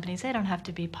water companies. They don't have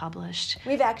to be published.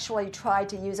 We've actually tried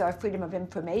to use our Freedom of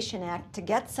Information Act to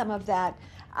get some of that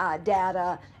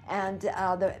data, and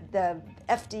the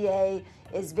FDA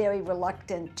is very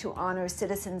reluctant to honor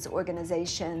citizens'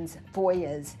 organizations'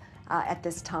 FOIAs at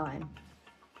this time.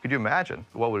 Could you imagine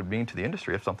what would it mean to the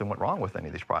industry if something went wrong with any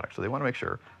of these products? So they want to make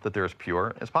sure that they're as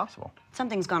pure as possible.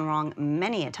 Something's gone wrong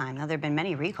many a time. Now, there have been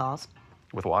many recalls.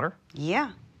 With water?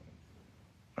 Yeah.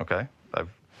 Okay.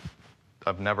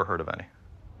 I've never heard of any.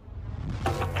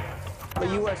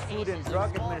 The U.S. Food and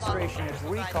Drug Administration has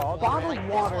recalled bottled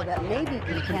water that may be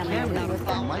contaminated with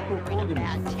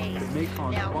microorganisms that may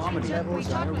cause vomiting. Levels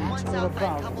that are reached or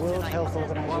above World Health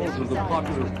Organization. Bottles of the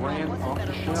popular brand off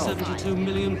the shelf. 72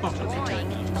 million bottles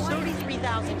retained.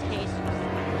 33,000 cases.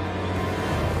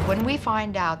 When we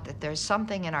find out that there's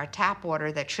something in our tap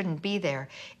water that shouldn't be there,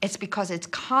 it's because it's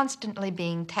constantly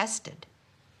being tested.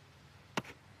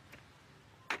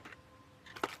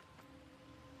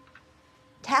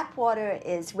 Tap water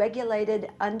is regulated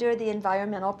under the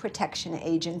Environmental Protection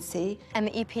Agency. And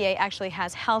the EPA actually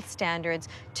has health standards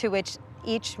to which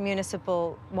each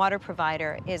municipal water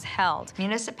provider is held.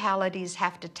 Municipalities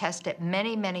have to test it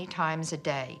many, many times a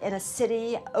day. In a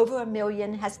city, over 1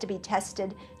 million has to be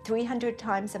tested 300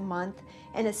 times a month.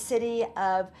 In a city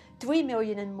of 3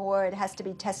 million and more, it has to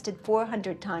be tested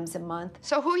 400 times a month.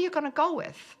 So who are you going to go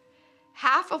with?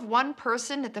 Half of one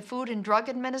person at the Food and Drug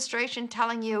Administration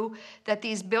telling you that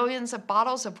these billions of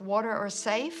bottles of water are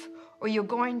safe? Or you're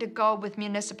going to go with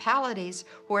municipalities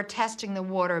who are testing the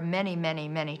water many, many,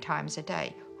 many times a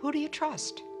day? Who do you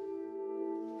trust?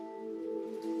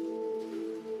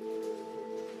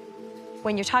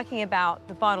 When you're talking about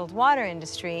the bottled water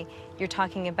industry, you're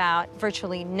talking about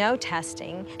virtually no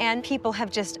testing, and people have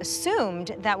just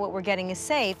assumed that what we're getting is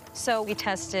safe. So we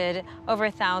tested over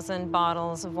 1,000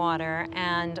 bottles of water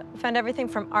and found everything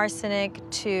from arsenic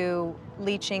to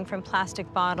leaching from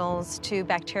plastic bottles to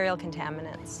bacterial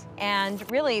contaminants. And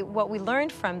really what we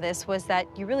learned from this was that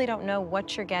you really don't know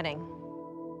what you're getting.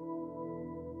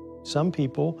 Some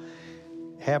people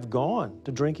have gone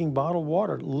to drinking bottled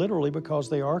water literally because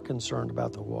they are concerned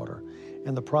about the water.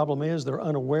 And the problem is they're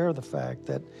unaware of the fact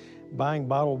that buying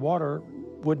bottled water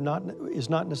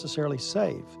is not necessarily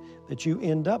safe, that you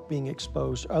end up being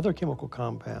exposed to other chemical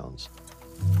compounds.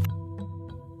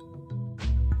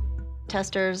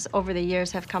 Testers over the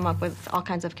years have come up with all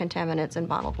kinds of contaminants in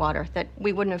bottled water that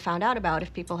we wouldn't have found out about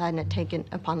if people hadn't taken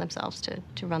upon themselves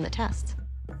to run the tests.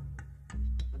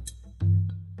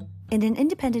 In an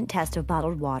independent test of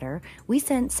bottled water, we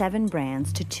sent 7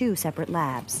 brands to 2 separate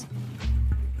labs.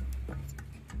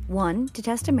 One to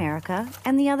Test America,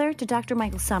 and the other to Dr.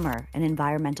 Michael Sommer, an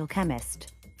environmental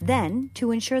chemist. Then,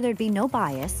 to ensure there'd be no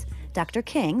bias, Dr.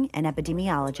 King, an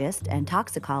epidemiologist and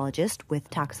toxicologist with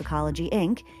Toxicology,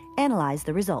 Inc., analyzed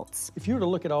the results. If you were to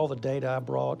look at all the data I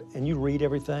brought and you read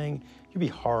everything, you'd be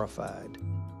horrified.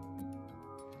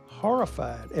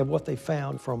 Horrified at what they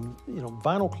found from,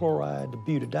 vinyl chloride to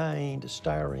butadiene to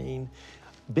styrene,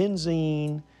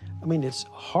 benzene. I mean, it's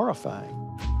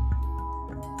horrifying.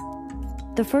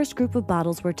 The first group of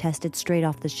bottles were tested straight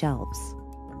off the shelves.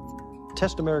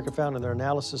 Test America found in their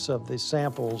analysis of the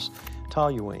samples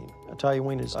toluene.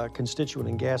 Toluene is a constituent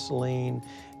in gasoline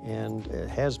and it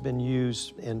has been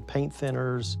used in paint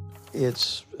thinners.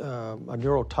 It's a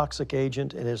neurotoxic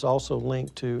agent and is also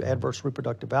linked to adverse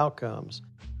reproductive outcomes.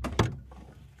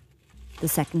 The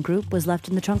second group was left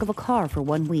in the trunk of a car for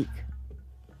 1 week.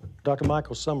 Dr.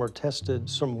 Michael Sommer tested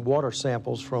some water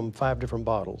samples from 5 different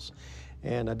bottles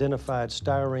and identified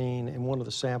styrene in one of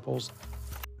the samples.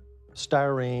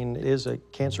 Styrene is a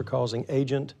cancer-causing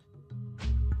agent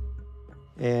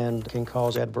and can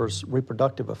cause adverse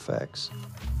reproductive effects.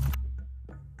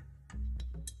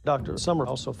 Dr. Sommer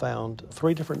also found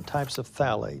 3 different types of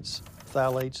phthalates.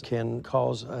 Phthalates can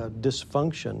cause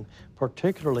dysfunction,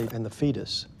 particularly in the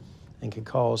fetus, and can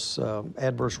cause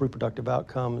adverse reproductive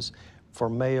outcomes for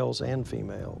males and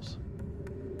females.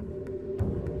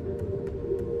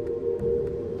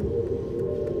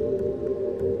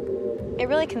 It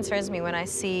really concerns me when I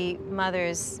see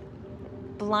mothers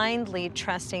blindly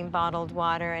trusting bottled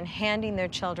water and handing their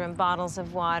children bottles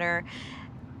of water,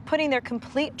 putting their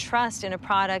complete trust in a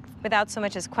product without so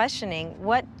much as questioning,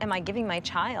 what am I giving my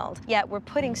child? Yet we're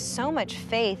putting so much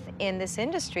faith in this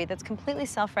industry that's completely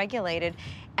self-regulated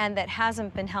and that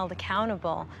hasn't been held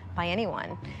accountable by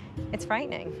anyone. It's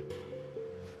frightening.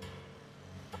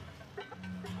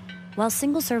 While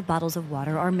single-serve bottles of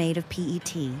water are made of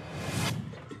PET,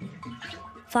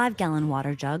 5-gallon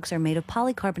water jugs are made of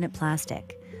polycarbonate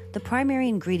plastic, the primary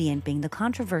ingredient being the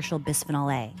controversial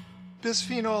bisphenol A.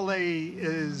 Bisphenol A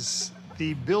is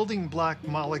the building block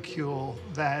molecule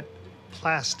that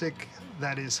plastic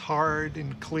that is hard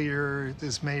and clear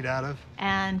is made out of.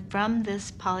 And from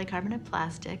this polycarbonate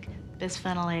plastic,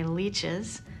 bisphenol A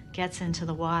leaches, gets into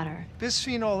the water.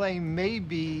 Bisphenol A may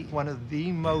be one of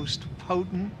the most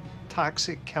potent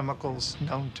toxic chemicals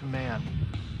known to man.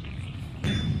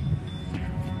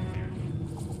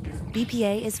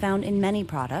 BPA is found in many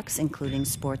products, including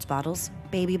sports bottles,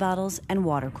 baby bottles, and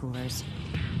water coolers.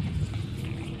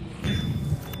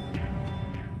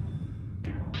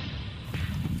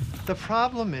 The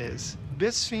problem is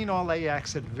Bisphenol A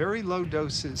acts at very low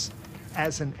doses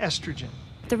as an estrogen.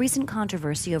 The recent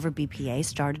controversy over BPA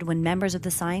started when members of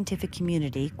the scientific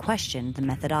community questioned the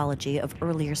methodology of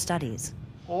earlier studies.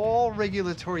 All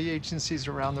regulatory agencies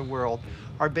around the world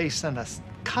are based on a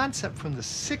concept from the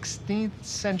 16th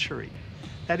century.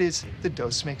 That is, the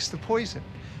dose makes the poison.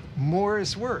 More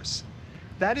is worse.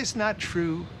 That is not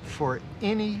true for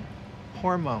any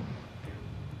hormone.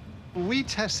 We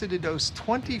tested a dose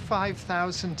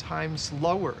 25,000 times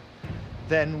lower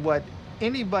than what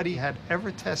anybody had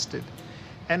ever tested,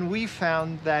 and we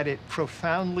found that it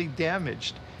profoundly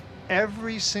damaged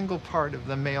every single part of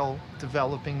the male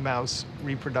developing mouse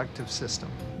reproductive system.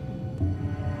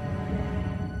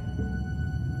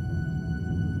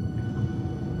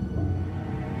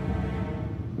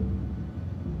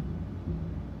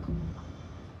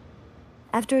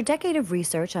 After a decade of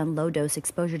research on low-dose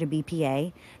exposure to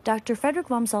BPA, Dr. Frederick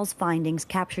Wamsal's findings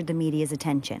captured the media's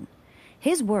attention.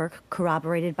 His work,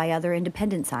 corroborated by other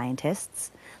independent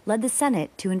scientists, led the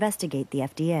Senate to investigate the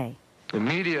FDA. The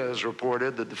media has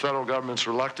reported that the federal government's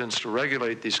reluctance to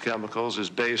regulate these chemicals is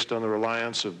based on the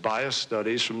reliance of biased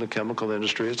studies from the chemical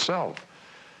industry itself.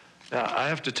 Now, I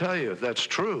have to tell you, if that's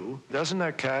true, doesn't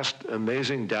that cast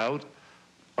amazing doubt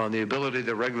on the ability of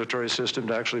the regulatory system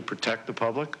to actually protect the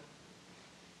public?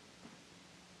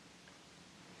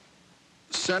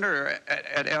 Senator,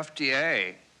 at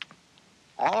FDA,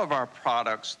 all of our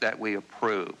products that we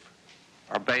approve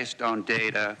are based on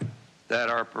data that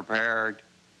are prepared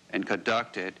and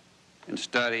conducted in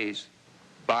studies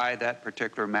by that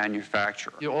particular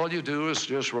manufacturer. All you do is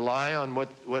just rely on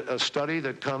what a study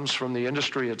that comes from the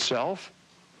industry itself?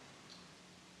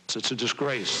 It's a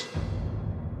disgrace.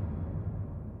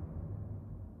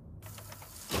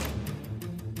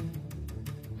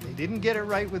 They didn't get it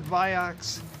right with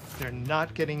Vioxx. They're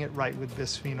not getting it right with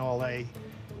bisphenol A.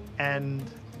 And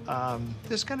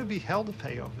there's going to be hell to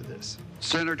pay over this.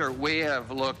 Senator, we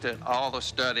have looked at all the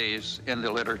studies in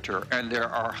the literature, and there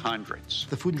are hundreds.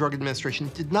 The Food and Drug Administration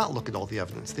did not look at all the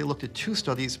evidence. They looked at 2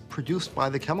 studies produced by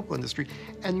the chemical industry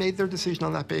and made their decision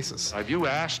on that basis. Have you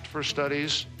asked for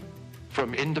studies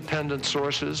from independent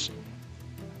sources?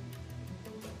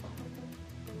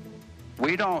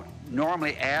 We don't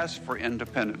normally ask for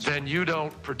independence. Then you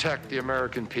don't protect the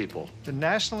American people. The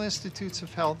National Institutes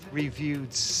of Health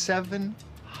reviewed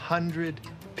 700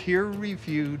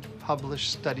 peer-reviewed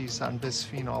published studies on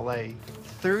bisphenol A.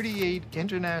 38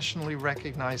 internationally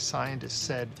recognized scientists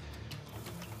said,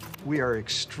 we are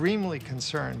extremely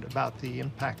concerned about the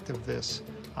impact of this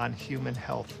on human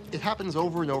health. It happens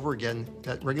over and over again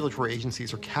that regulatory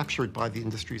agencies are captured by the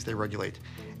industries they regulate.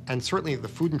 And certainly the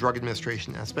Food and Drug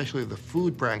Administration, and especially the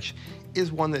food branch,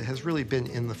 is one that has really been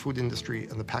in the food industry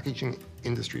and the packaging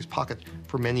industry's pocket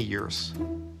for many years.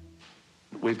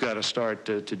 We've got to start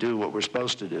to do what we're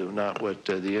supposed to do, not what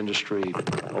the industry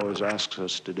always asks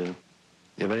us to do.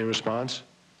 You have any response?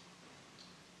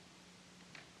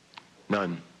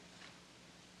 None.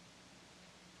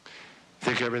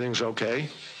 Think everything's okay?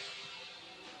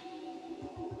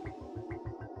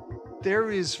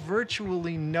 There is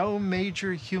virtually no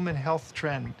major human health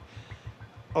trend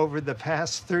over the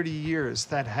past 30 years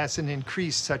that hasn't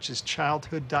increased, such as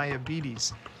childhood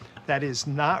diabetes, that is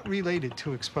not related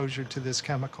to exposure to this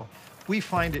chemical. We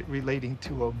find it relating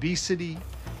to obesity,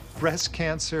 breast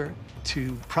cancer,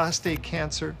 to prostate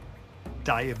cancer,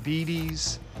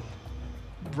 diabetes,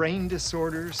 brain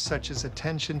disorders such as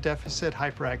attention deficit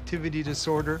hyperactivity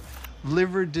disorder,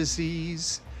 liver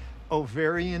disease,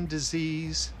 ovarian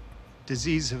disease,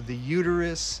 disease of the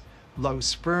uterus, low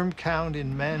sperm count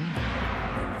in men.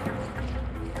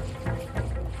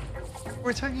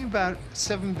 We're talking about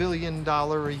 $7 billion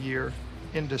a year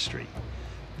industry.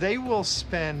 They will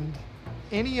spend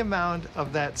any amount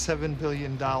of that $7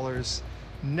 billion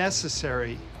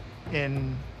necessary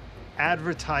in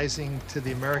advertising to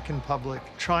the American public,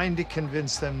 trying to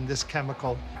convince them this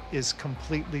chemical is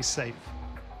completely safe.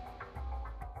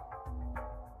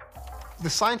 The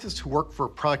scientists who work for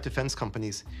product defense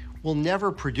companies will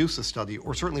never produce a study,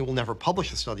 or certainly will never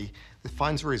publish a study, that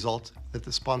finds a result that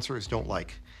the sponsors don't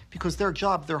like. Because their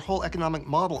job, their whole economic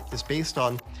model is based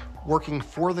on working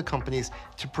for the companies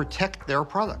to protect their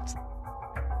products.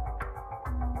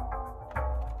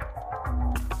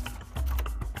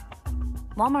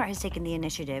 Walmart has taken the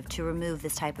initiative to remove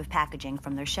this type of packaging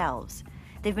from their shelves.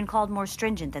 They've been called more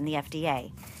stringent than the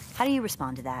FDA. How do you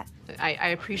respond to that? I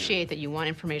appreciate that you want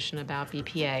information about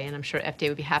BPA, and I'm sure FDA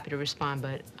would be happy to respond,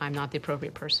 but I'm not the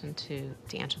appropriate person to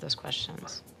answer those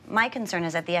questions. My concern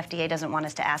is that the FDA doesn't want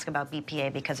us to ask about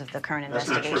BPA because of the current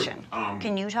investigation. Not true.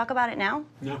 Can you talk about it now?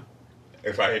 No.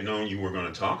 If I had known you were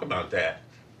going to talk about that,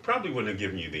 probably wouldn't have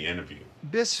given you the interview.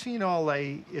 Bisphenol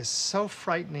A is so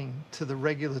frightening to the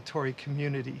regulatory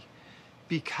community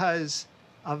because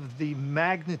of the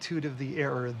magnitude of the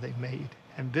error they made.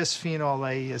 And bisphenol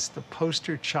A is the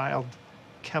poster child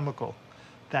chemical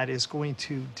that is going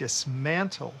to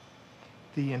dismantle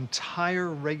the entire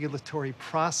regulatory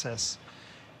process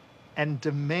and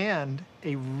demand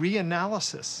a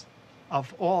reanalysis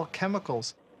of all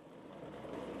chemicals.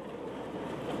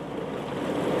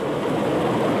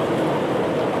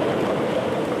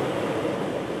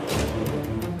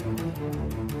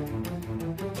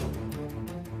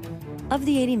 Of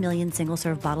the 80 million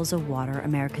single-serve bottles of water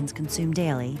Americans consume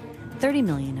daily, 30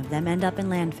 million of them end up in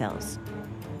landfills.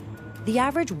 The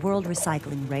average world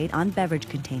recycling rate on beverage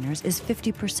containers is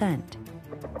 50%.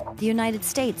 The United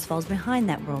States falls behind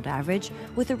that world average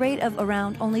with a rate of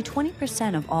around only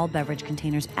 20% of all beverage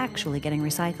containers actually getting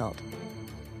recycled.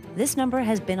 This number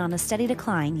has been on a steady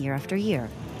decline year after year.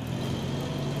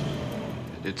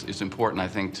 It's important, I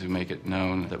think, to make it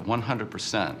known that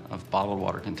 100% of bottled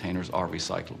water containers are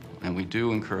recyclable. And we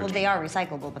do encourage... Well, they are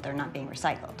recyclable, but they're not being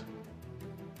recycled.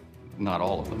 Not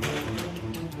all of them.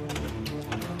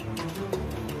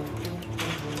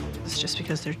 It's just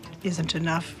because there isn't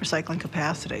enough recycling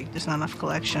capacity. There's not enough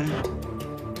collection.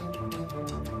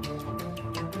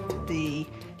 The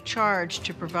charge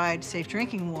to provide safe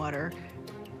drinking water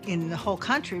in the whole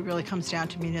country really comes down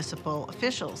to municipal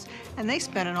officials. And they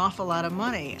spend an awful lot of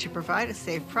money to provide a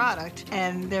safe product,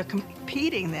 and they're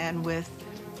competing then with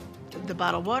the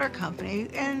bottled water company,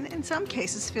 and in some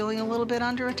cases feeling a little bit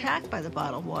under attack by the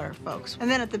bottled water folks.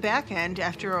 And then at the back end,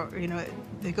 after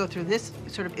they go through this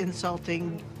sort of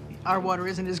insulting, our water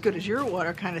isn't as good as your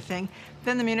water kind of thing,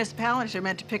 then the municipalities are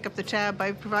meant to pick up the tab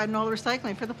by providing all the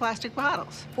recycling for the plastic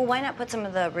bottles. Well, why not put some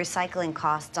of the recycling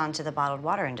costs onto the bottled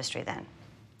water industry then?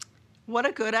 What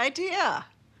a good idea.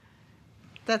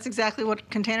 That's exactly what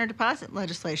container deposit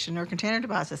legislation or container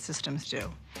deposit systems do.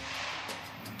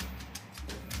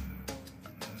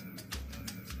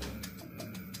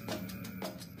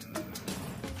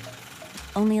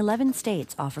 Only 11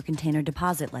 states offer container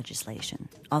deposit legislation,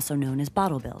 also known as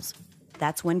bottle bills.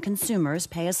 That's when consumers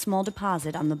pay a small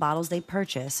deposit on the bottles they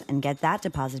purchase and get that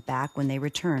deposit back when they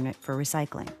return it for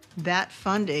recycling. That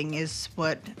funding is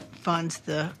what funds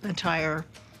the entire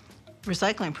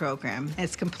recycling program.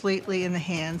 It's completely in the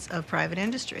hands of private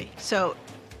industry. So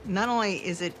not only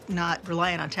is it not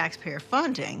reliant on taxpayer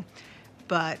funding,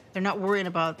 but they're not worrying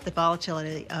about the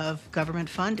volatility of government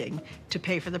funding to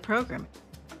pay for the program.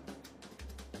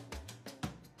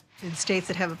 In states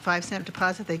that have a 5-cent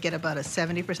deposit, they get about a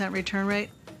 70% return rate.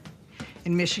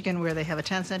 In Michigan, where they have a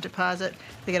 10-cent deposit,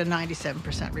 they get a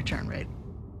 97% return rate.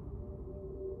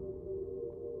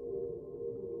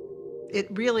 It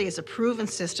really is a proven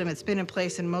system. It's been in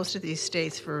place in most of these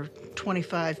states for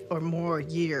 25 or more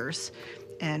years,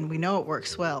 and we know it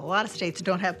works well. A lot of states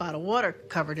don't have bottled water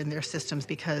covered in their systems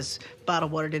because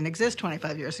bottled water didn't exist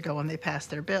 25 years ago when they passed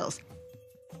their bills.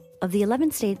 Of the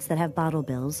 11 states that have bottle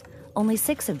bills, only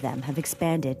 6 of them have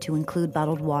expanded to include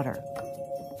bottled water.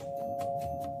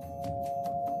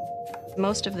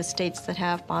 Most of the states that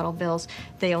have bottle bills,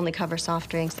 they only cover soft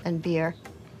drinks and beer.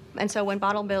 And so when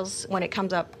bottle bills, when it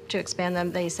comes up to expand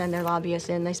them, they send their lobbyists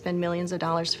in. They spend millions of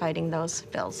dollars fighting those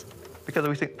bills. Because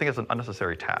we think it's an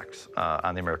unnecessary tax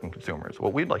on the American consumers.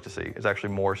 What we'd like to see is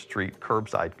actually more street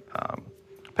curbside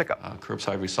pickup.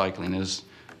 Curbside recycling is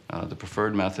the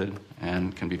preferred method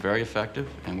and can be very effective,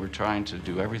 and we're trying to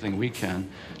do everything we can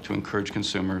to encourage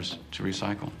consumers to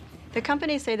recycle. The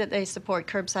companies say that they support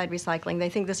curbside recycling. They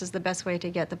think this is the best way to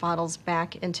get the bottles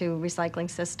back into recycling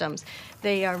systems.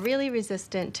 They are really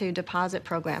resistant to deposit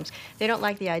programs. They don't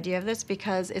like the idea of this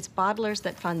because it's bottlers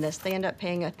that fund this. They end up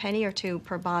paying a penny or two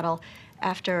per bottle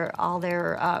after all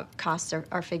their costs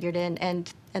are figured in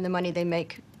and the money they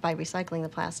make by recycling the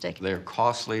plastic. They're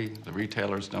costly. The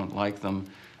retailers don't like them.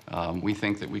 We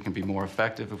think that we can be more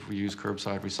effective if we use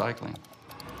curbside recycling.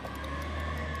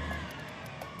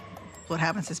 What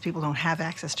happens is people don't have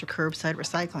access to curbside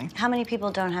recycling. How many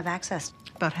people don't have access?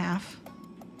 About half.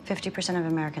 50% of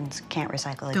Americans can't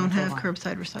recycle. Don't have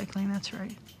curbside recycling, that's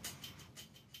right.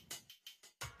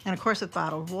 And of course with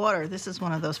bottled water, this is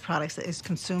one of those products that is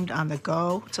consumed on the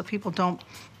go, so people don't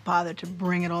bother to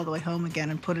bring it all the way home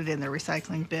again and put it in their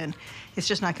recycling bin. It's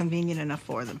just not convenient enough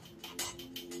for them.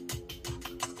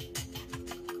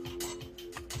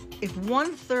 If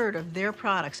 1/3 of their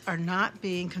products are not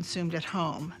being consumed at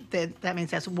home, then that means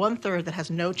that's 1/3 that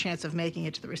has no chance of making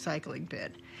it to the recycling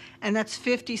bin. And that's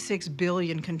 56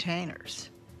 billion containers.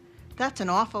 That's an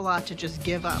awful lot to just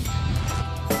give up.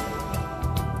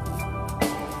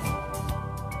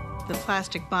 The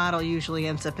plastic bottle usually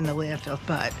ends up in the landfill,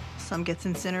 but some gets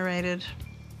incinerated.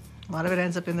 A lot of it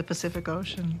ends up in the Pacific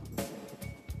Ocean.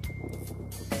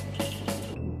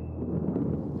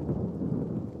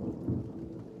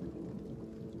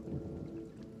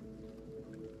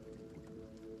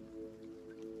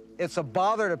 It's a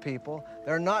bother to people.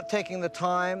 They're not taking the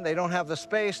time, they don't have the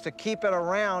space to keep it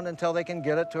around until they can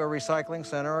get it to a recycling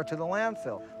center or to the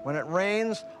landfill. When it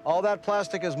rains, all that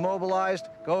plastic is mobilized,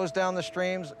 goes down the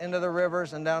streams, into the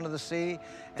rivers, and down to the sea.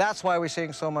 That's why we're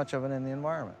seeing so much of it in the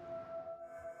environment.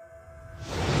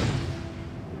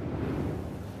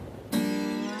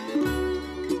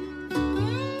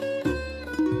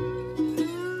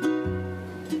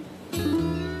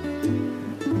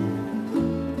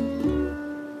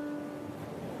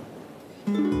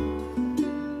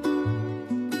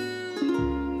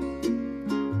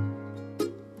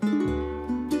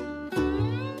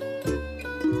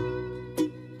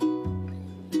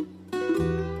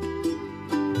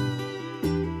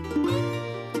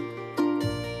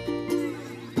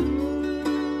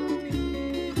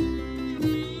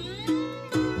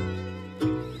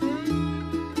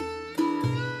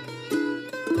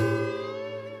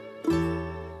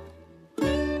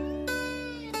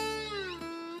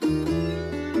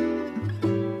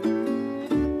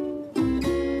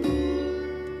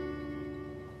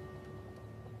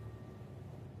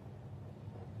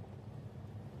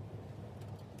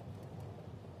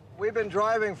 We've been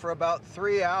driving for about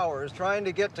 3 hours trying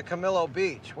to get to Camillo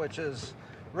Beach, which is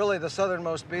really the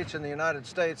southernmost beach in the United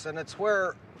States, and it's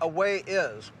where away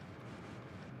is.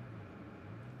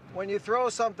 When you throw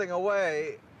something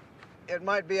away, it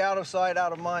might be out of sight,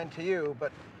 out of mind to you,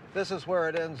 but this is where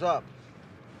it ends up.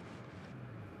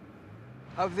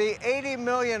 Of the 80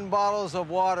 million bottles of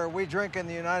water we drink in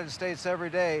the United States every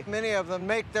day, many of them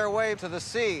make their way to the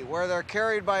sea, where they're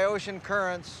carried by ocean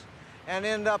currents and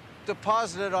end up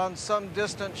deposited on some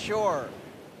distant shore.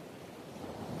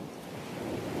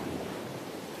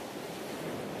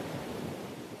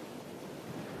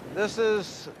 This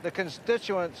is the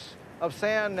constituents of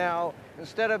sand now.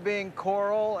 Instead of being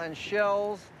coral and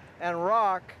shells and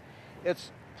rock,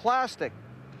 it's plastic.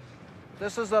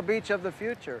 This is the beach of the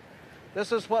future.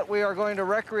 This is what we are going to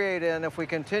recreate in if we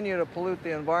continue to pollute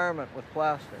the environment with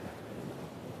plastic.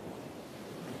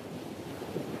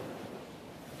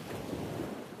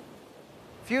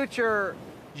 Future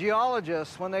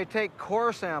geologists, when they take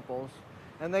core samples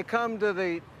and they come to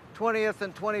the 20th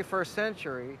and 21st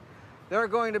century, they're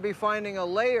going to be finding a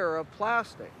layer of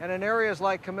plastic. And in areas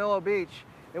like Camillo Beach,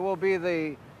 it will be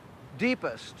the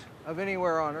deepest of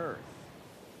anywhere on Earth.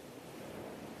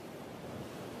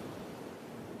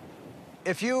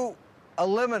 If you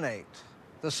eliminate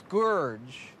the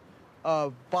scourge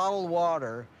of bottled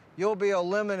water, you'll be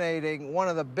eliminating one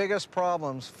of the biggest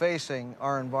problems facing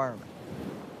our environment.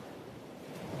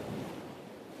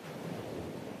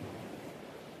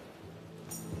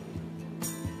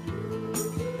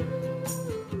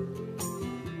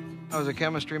 I was a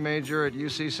chemistry major at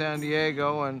UC San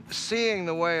Diego, and seeing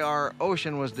the way our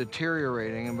ocean was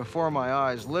deteriorating and before my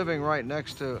eyes, living right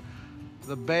next to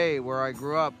the bay where I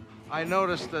grew up, I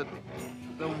noticed that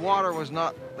the water was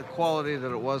not the quality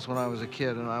that it was when I was a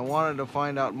kid, and I wanted to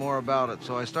find out more about it.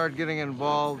 So I started getting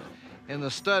involved in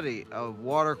the study of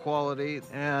water quality,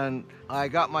 and I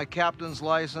got my captain's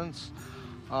license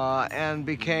and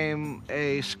became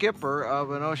a skipper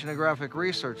of an oceanographic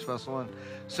research vessel. And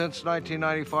since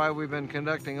 1995, we've been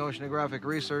conducting oceanographic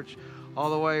research all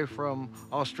the way from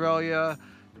Australia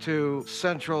to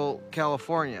Central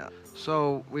California.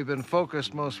 So we've been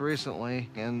focused most recently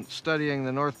in studying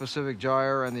the North Pacific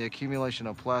Gyre and the accumulation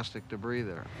of plastic debris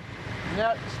there.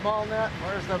 Net, small net,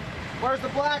 where's the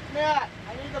black net?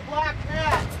 I need the black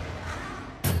net!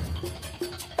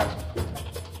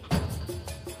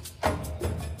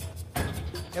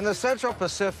 In the Central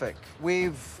Pacific,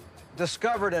 we've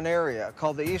discovered an area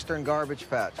called the Eastern Garbage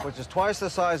Patch, which is twice the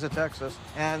size of Texas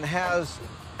and has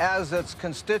as its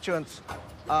constituents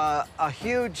a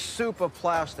huge soup of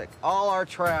plastic. All our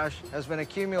trash has been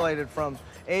accumulated from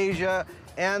Asia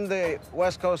and the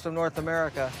west coast of North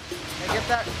America. And get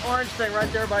that orange thing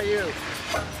right there by you.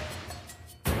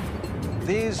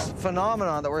 These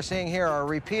phenomena that we're seeing here are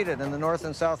repeated in the North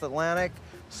and South Atlantic,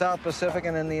 South Pacific,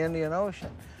 and in the Indian Ocean.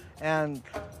 And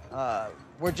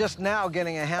we're just now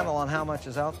getting a handle on how much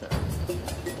is out there.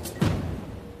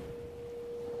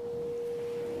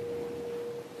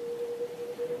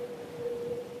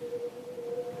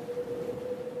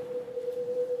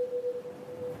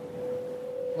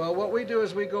 Well, what we do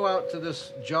is we go out to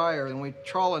this gyre and we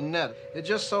trawl a net. It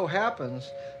just so happens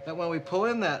that when we pull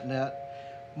in that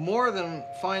net, more than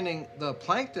finding the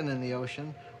plankton in the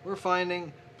ocean, we're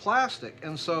finding plastic.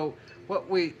 And so what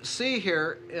we see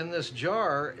here in this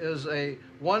jar is a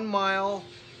 1-mile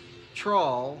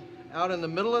trawl out in the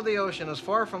middle of the ocean, as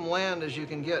far from land as you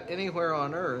can get anywhere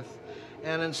on Earth.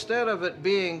 And instead of it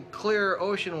being clear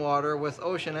ocean water with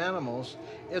ocean animals,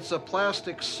 it's a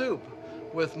plastic soup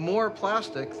with more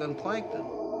plastic than plankton.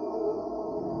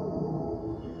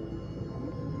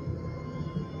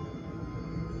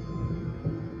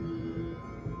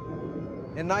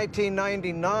 In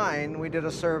 1999, we did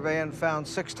a survey and found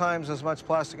 6 times as much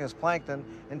plastic as plankton.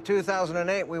 In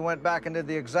 2008, we went back and did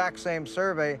the exact same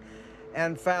survey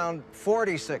and found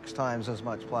 46 times as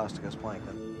much plastic as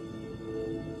plankton.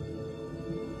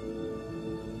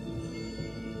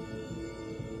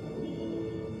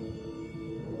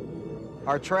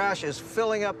 Our trash is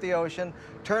filling up the ocean,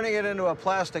 turning it into a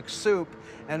plastic soup,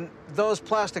 and those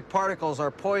plastic particles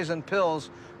are poison pills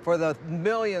for the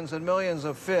millions and millions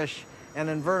of fish and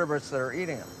invertebrates that are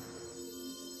eating them.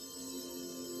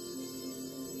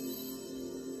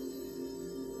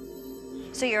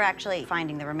 So you're actually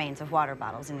finding the remains of water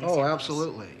bottles in these Oh, samples?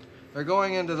 absolutely. They're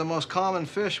going into the most common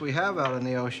fish we have out in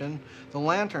the ocean, the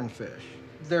lanternfish.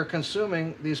 They're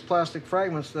consuming these plastic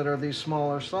fragments that are these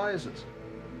smaller sizes.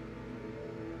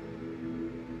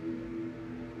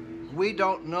 We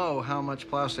don't know how much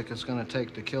plastic it's going to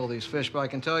take to kill these fish, but I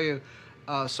can tell you,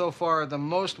 so far, the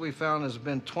most we found has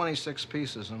been 26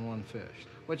 pieces in one fish.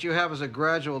 What you have is a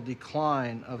gradual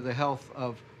decline of the health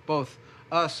of both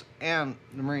us and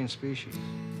the marine species.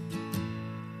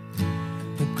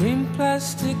 The green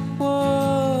plastic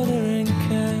watering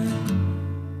can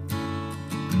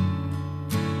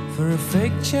for a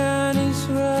fake Chinese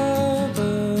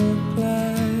rubber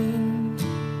plant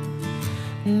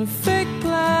and a fake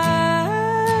plastic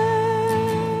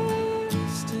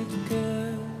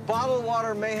girl. Bottled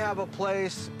water may have a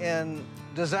place in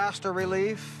disaster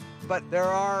relief, but there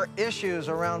are issues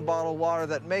around bottled water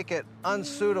that make it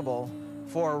unsuitable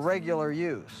for regular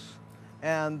use.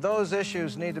 And those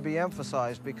issues need to be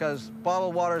emphasized because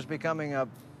bottled water is becoming a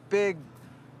big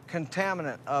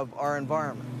contaminant of our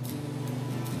environment.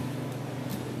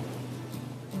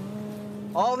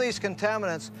 All these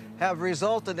contaminants have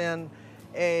resulted in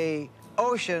an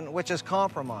ocean which is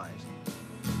compromised.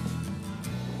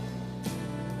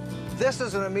 This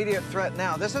is an immediate threat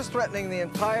now. This is threatening the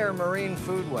entire marine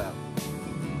food web.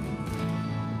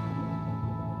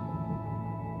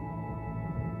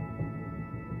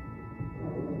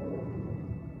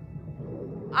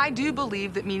 I do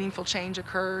believe that meaningful change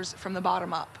occurs from the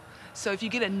bottom up. So if you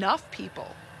get enough people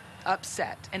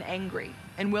upset and angry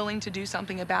and willing to do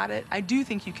something about it, I do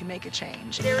think you can make a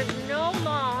change. There is no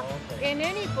law in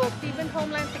any book, even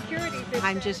Homeland Security.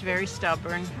 I'm just very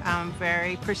stubborn,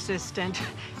 very persistent,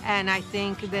 and I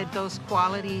think that those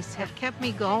qualities have kept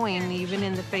me going even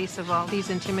in the face of all these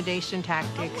intimidation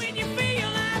tactics. When you feel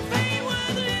life ain't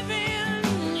worth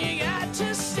living, you got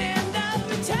to stand up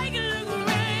and take a look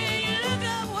around. You look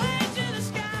up way to the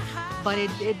sky high. But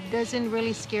it doesn't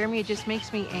really scare me, it just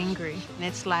makes me angry. And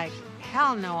it's like,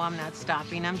 hell no, I'm not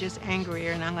stopping. I'm just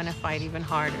angrier and I'm gonna fight even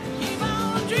harder. Keep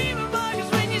on dreaming, boy,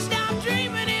 'cause when you stop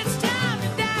dreaming, it's time to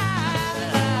die.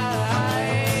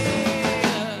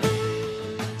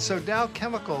 So Dow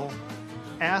Chemical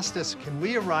asked us, can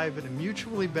we arrive at a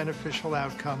mutually beneficial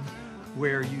outcome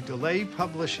where you delay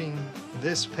publishing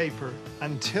this paper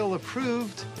until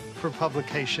approved for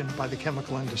publication by the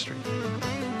chemical industry?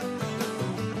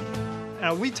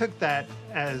 Now, we took that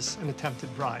as an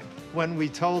attempted bribe. When we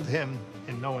told him,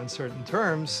 in no uncertain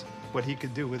terms, what he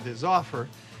could do with his offer,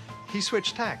 he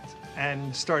switched tact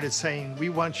and started saying, we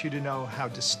want you to know how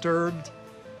disturbed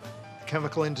the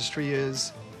chemical industry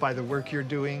is by the work you're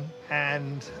doing,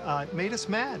 and it made us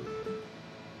mad.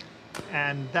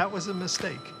 And that was a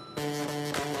mistake.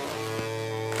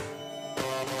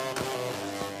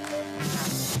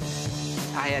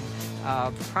 I had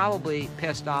probably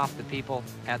pissed off the people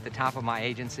at the top of my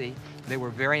agency. They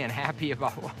were very unhappy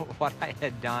about what I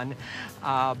had done.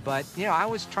 But, you know, I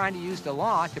was trying to use the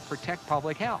law to protect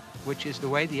public health, which is the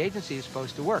way the agency is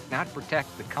supposed to work, not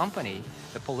protect the company,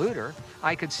 the polluter.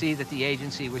 I could see that the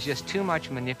agency was just too much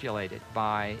manipulated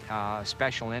by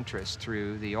special interests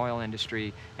through the oil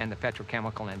industry and the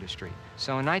petrochemical industry.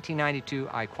 So in 1992,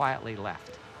 I quietly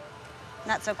left.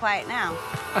 Not so quiet now.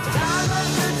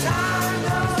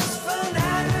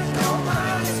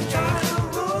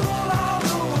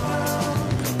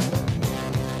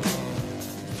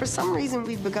 For some reason,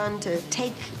 we've begun to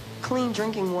take clean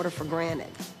drinking water for granted,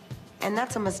 and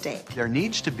that's a mistake. There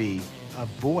needs to be a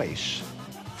voice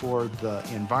for the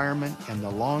environment and the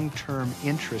long-term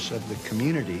interests of the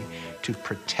community to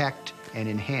protect and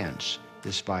enhance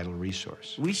this vital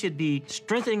resource. We should be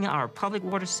strengthening our public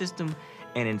water system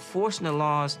and enforcing the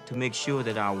laws to make sure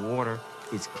that our water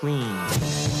is clean.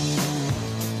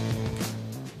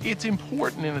 It's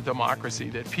important in a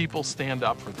democracy that people stand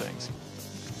up for things.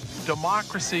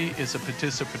 Democracy is a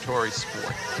participatory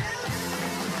sport.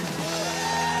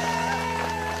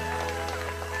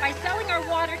 By selling our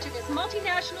water to this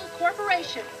multinational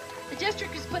corporation, the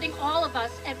district is putting all of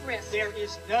us at risk. There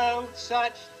is no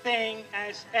such thing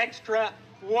as extra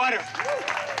water.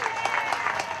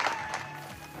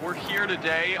 We're here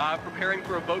today preparing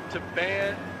for a vote to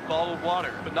ban bottled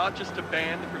water, but not just to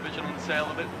ban the provision and sale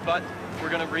of it, but we're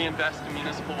going to reinvest in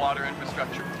municipal water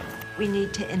infrastructure. We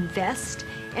need to invest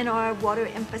in our water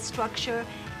infrastructure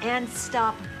and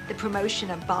stop the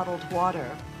promotion of bottled water.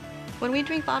 When we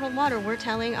drink bottled water, we're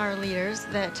telling our leaders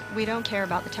that we don't care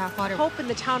about the tap water. Hope in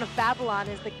the town of Babylon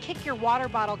is the Kick Your Water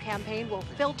Bottle campaign will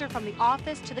filter from the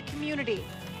office to the community.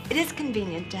 It is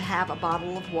convenient to have a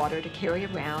bottle of water to carry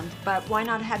around, but why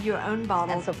not have your own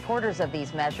bottle? And supporters of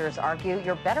these measures argue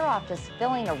you're better off just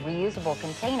filling a reusable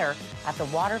container at the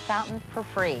water fountain for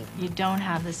free. You don't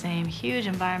have the same huge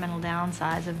environmental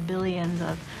downsides of billions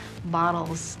of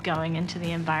bottles going into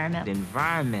the environment. The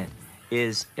environment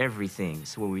is everything.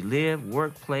 It's where we live,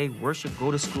 work, play, worship,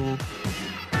 go to school.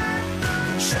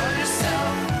 Show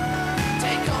yourself,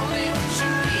 take only what you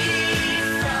need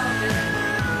from it.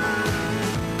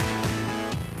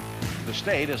 The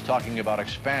state is talking about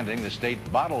expanding the state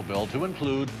bottle bill to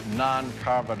include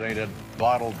non-carbonated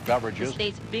bottled beverages. The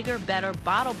state's bigger, better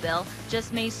bottle bill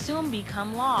just may soon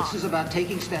become law. This is about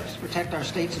taking steps to protect our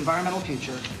state's environmental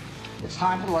future. It's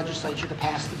time for the legislature to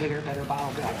pass the bigger, better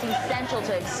bottle bill. It's essential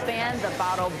to expand the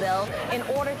bottle bill in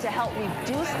order to help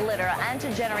reduce litter and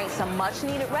to generate some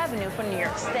much-needed revenue for New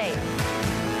York State.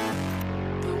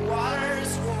 The water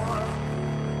is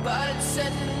warm, but it's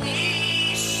sending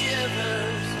me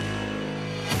shivers.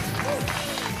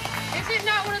 Is it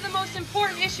not one of the most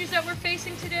important issues that we're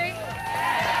facing today?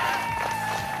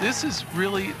 This is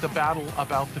really the battle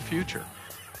about the future.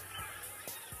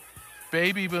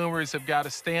 Baby boomers have got to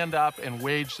stand up and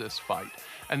wage this fight.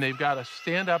 And they've got to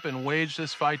stand up and wage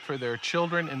this fight for their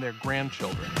children and their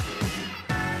grandchildren.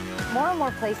 More and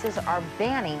more places are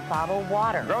banning bottled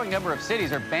water. A growing number of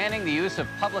cities are banning the use of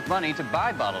public money to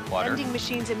buy bottled water. Vending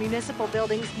machines in municipal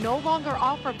buildings no longer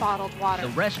offer bottled water.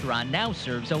 The restaurant now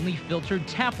serves only filtered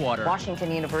tap water.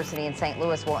 Washington University in St.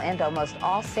 Louis will end almost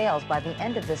all sales by the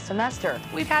end of this semester.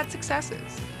 We've had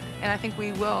successes, and I think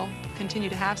we will continue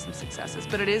to have some successes,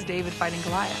 but it is David fighting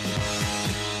Goliath.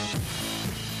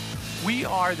 We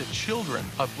are the children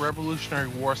of Revolutionary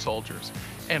War soldiers,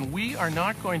 and we are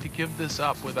not going to give this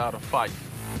up without a fight.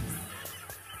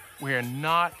 We are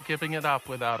not giving it up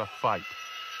without a fight.